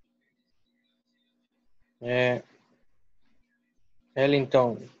here.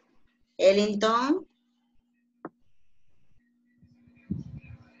 Ellington. Ellington.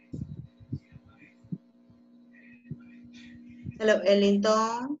 Hello,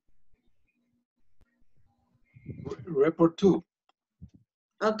 Ellington. Report 2.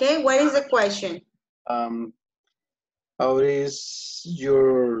 Okay, what is the question? How is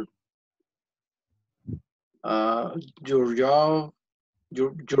your job,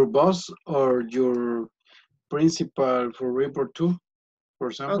 your boss or your principal for report 2, for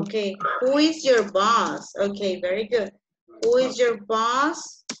example? Okay, who is your boss? Okay, very good. Who is your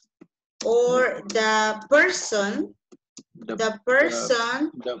boss or the person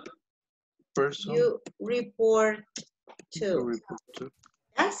you report to?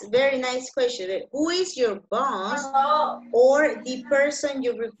 That's a very nice question. Who is your boss or the person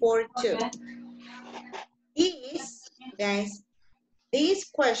you report to? This, guys, this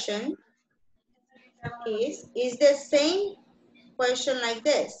question is the same question like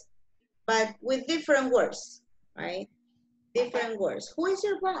this, but with different words, right? Different words. Who is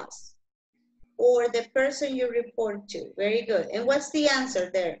your boss? Or the person you report to? Very good. And what's the answer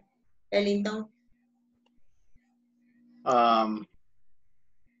there, Ellington?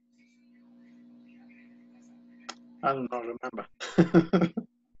 I don't know, remember.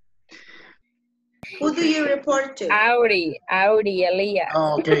 Who do you report to? Auri Elias.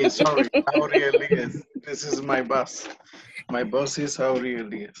 Oh, okay, sorry. Auri Elias. This is my boss. My boss is Auri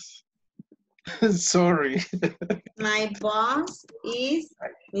Elias. Sorry. My boss is,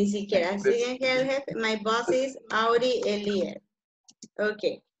 ni siquiera siguen que el jefe. My boss is Auri Elias.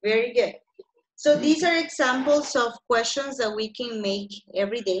 Okay, very good. So these are examples of questions that we can make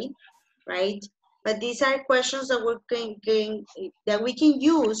every day, right? But these are questions that we can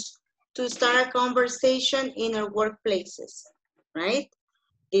use to start a conversation in our workplaces, right?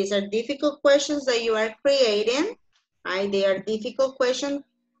 These are difficult questions that you are creating, right? They are difficult questions,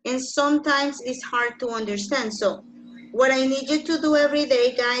 and sometimes it's hard to understand. So what I need you to do every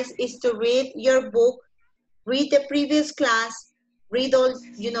day, guys, is to read your book, read the previous class, read all,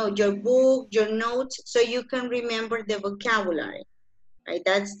 your book, your notes, so you can remember the vocabulary, right?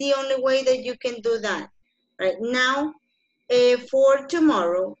 That's the only way that you can do that. Right now, for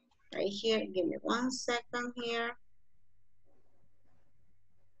tomorrow, right here, give me 1 second here.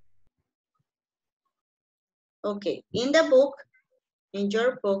 Okay, in the book, in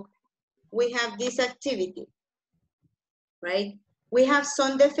your book, we have this activity, right? We have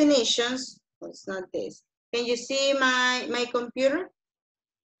some definitions. Oh, it's not this. Can you see my computer?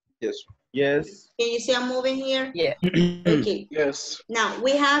 Yes. Yes. Can you see I'm moving here? Yeah. Okay. Yes. Now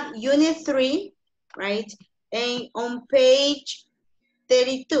we have unit 3, right? And on page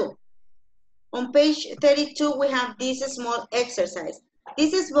 32. On page 32, we have this small exercise.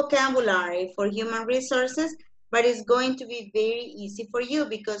 This is vocabulary for human resources, but it's going to be very easy for you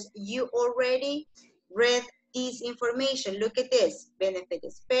because you already read this information. Look at this, benefit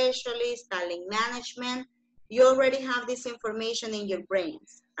specialist, talent management. You already have this information in your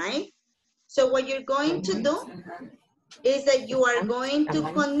brains, right? So what you're going to do is that you are going to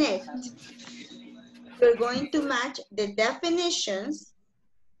connect, you're going to match the definitions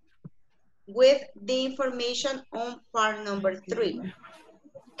with the information on part number 3,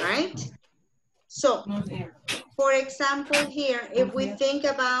 right? So, for example, here, if we think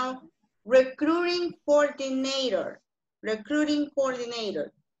about recruiting coordinator,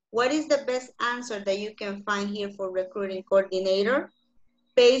 what is the best answer that you can find here for recruiting coordinator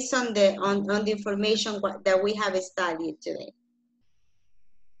based on the information that we have studied today?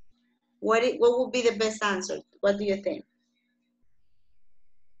 What would be the best answer? What do you think?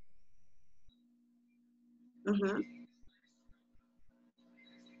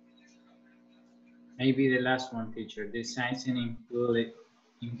 Maybe the last one, teacher. Designs and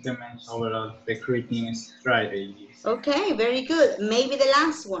implements overall recruiting strategies. Okay, very good. Maybe the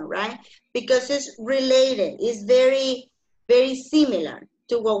last one, right? Because it's related. It's very, very similar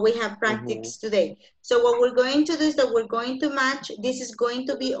to what we have practiced today. So what we're going to do is that we're going to match. This is going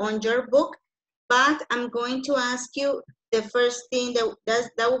to be on your book, but I'm going to ask you the first thing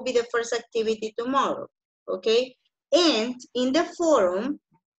that will be the first activity tomorrow, okay? And in the forum,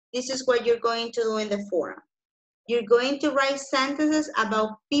 this is what you're going to do in the forum. You're going to write sentences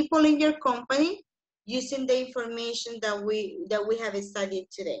about people in your company using the information that we have studied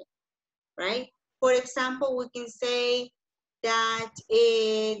today, right? For example, we can say that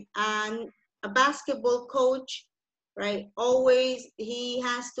a basketball coach, right? He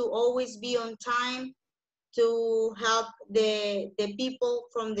has to always be on time to help the people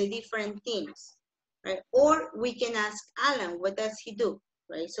from the different teams, right? Or we can ask Alan, what does he do,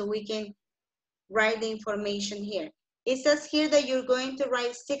 right? So we can write the information here. It says here that you're going to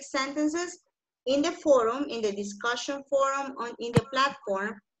write 6 sentences in the forum, in the discussion forum, in the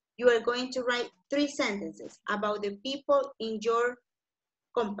platform. You are going to write 3 sentences about the people in your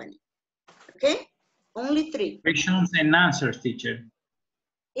company, okay? Only 3. Questions and answers, teacher.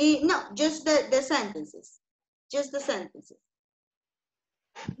 No, just the sentences. Just the sentences.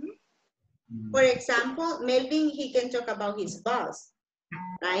 For example, Melvin, he can talk about his boss,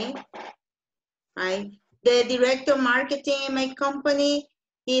 right? Right? The director of marketing in my company,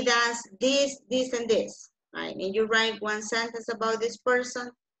 he does this, this, and this, right? And you write 1 sentence about this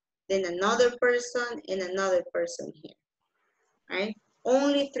person, then another person, and another person here, right?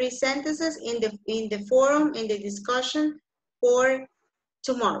 Only 3 sentences in the forum, in the discussion for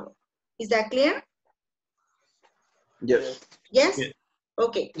tomorrow. Is that clear? Yes. Yes?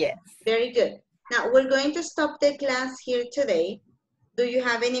 Okay. Yes. Very good. Now, we're going to stop the class here today. Do you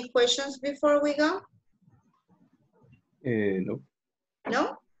have any questions before we go? No.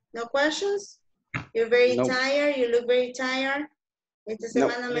 No? No questions? You're very tired? You look very tired? Esta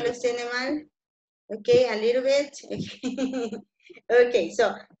semana me los tiene mal? Okay, a little bit? Okay. Okay,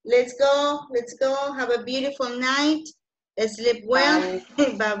 so let's go. Let's go. Have a beautiful night. Sleep well.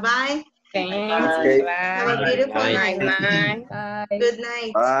 Bye-bye. Thanks. Okay. Have a beautiful night. Bye. Good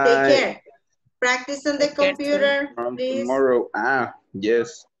night. Bye. Take care. Practice on the Take care too. computer, please. Tomorrow.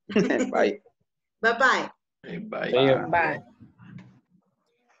 Yes. Bye. Bye-bye. Bye. Bye.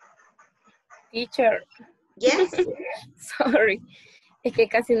 Teacher. Yes. Sorry. Es que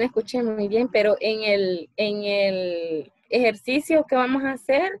casi no escuché muy bien, pero en el ejercicio que vamos a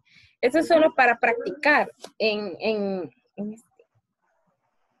hacer, eso es solo para practicar.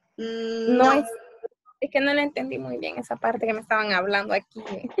 No. Es que no le entendí muy bien esa parte que me estaban hablando aquí.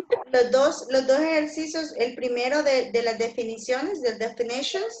 Los dos ejercicios, el primero de las definiciones, the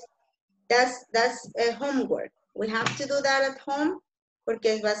definitions, that's homework. We have to do that at home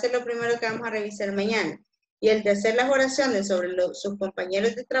porque va a ser lo primero que vamos a revisar mañana. Y el de hacer las oraciones sobre sus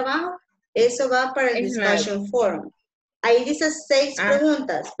compañeros de trabajo, eso va para el discussion forum. Ahí dice 6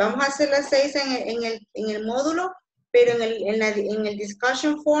 preguntas. Vamos a hacer las 6 en el módulo, pero en el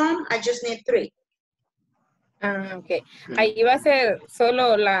discussion forum, I just need 3. Ok. Ahí va a ser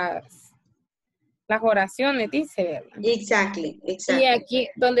solo las oraciones, dice, ¿verdad? Exactly. Y aquí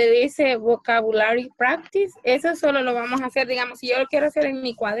donde dice vocabulary practice, eso solo lo vamos a hacer, digamos, si yo lo quiero hacer en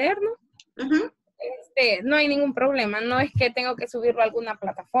mi cuaderno, no hay ningún problema. No es que tengo que subirlo a alguna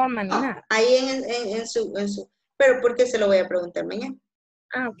plataforma ni nada. Ahí en su, pero ¿por qué se lo voy a preguntar mañana?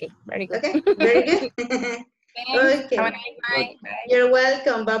 Ok, very good. Okay, very good. Thanks. Okay. Have a nice night. Bye. You're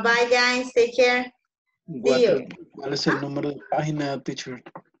welcome. Bye-bye, guys. Take care. ¿Cuál es el número de página, teacher?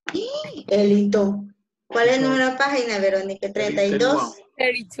 Elito. ¿Cuál es el número de página, Verónica? 32.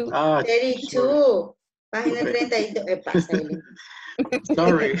 32. 32. Página 32. Pasa, Elito.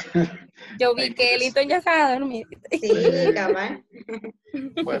 Sorry. Yo vi que Elito ya estaba a dormir. Sí, cabal.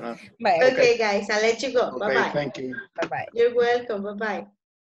 Bueno. Okay, guys, I'll let you go. Okay, Bye-bye. thank you. Bye-bye. You're welcome. Bye-bye.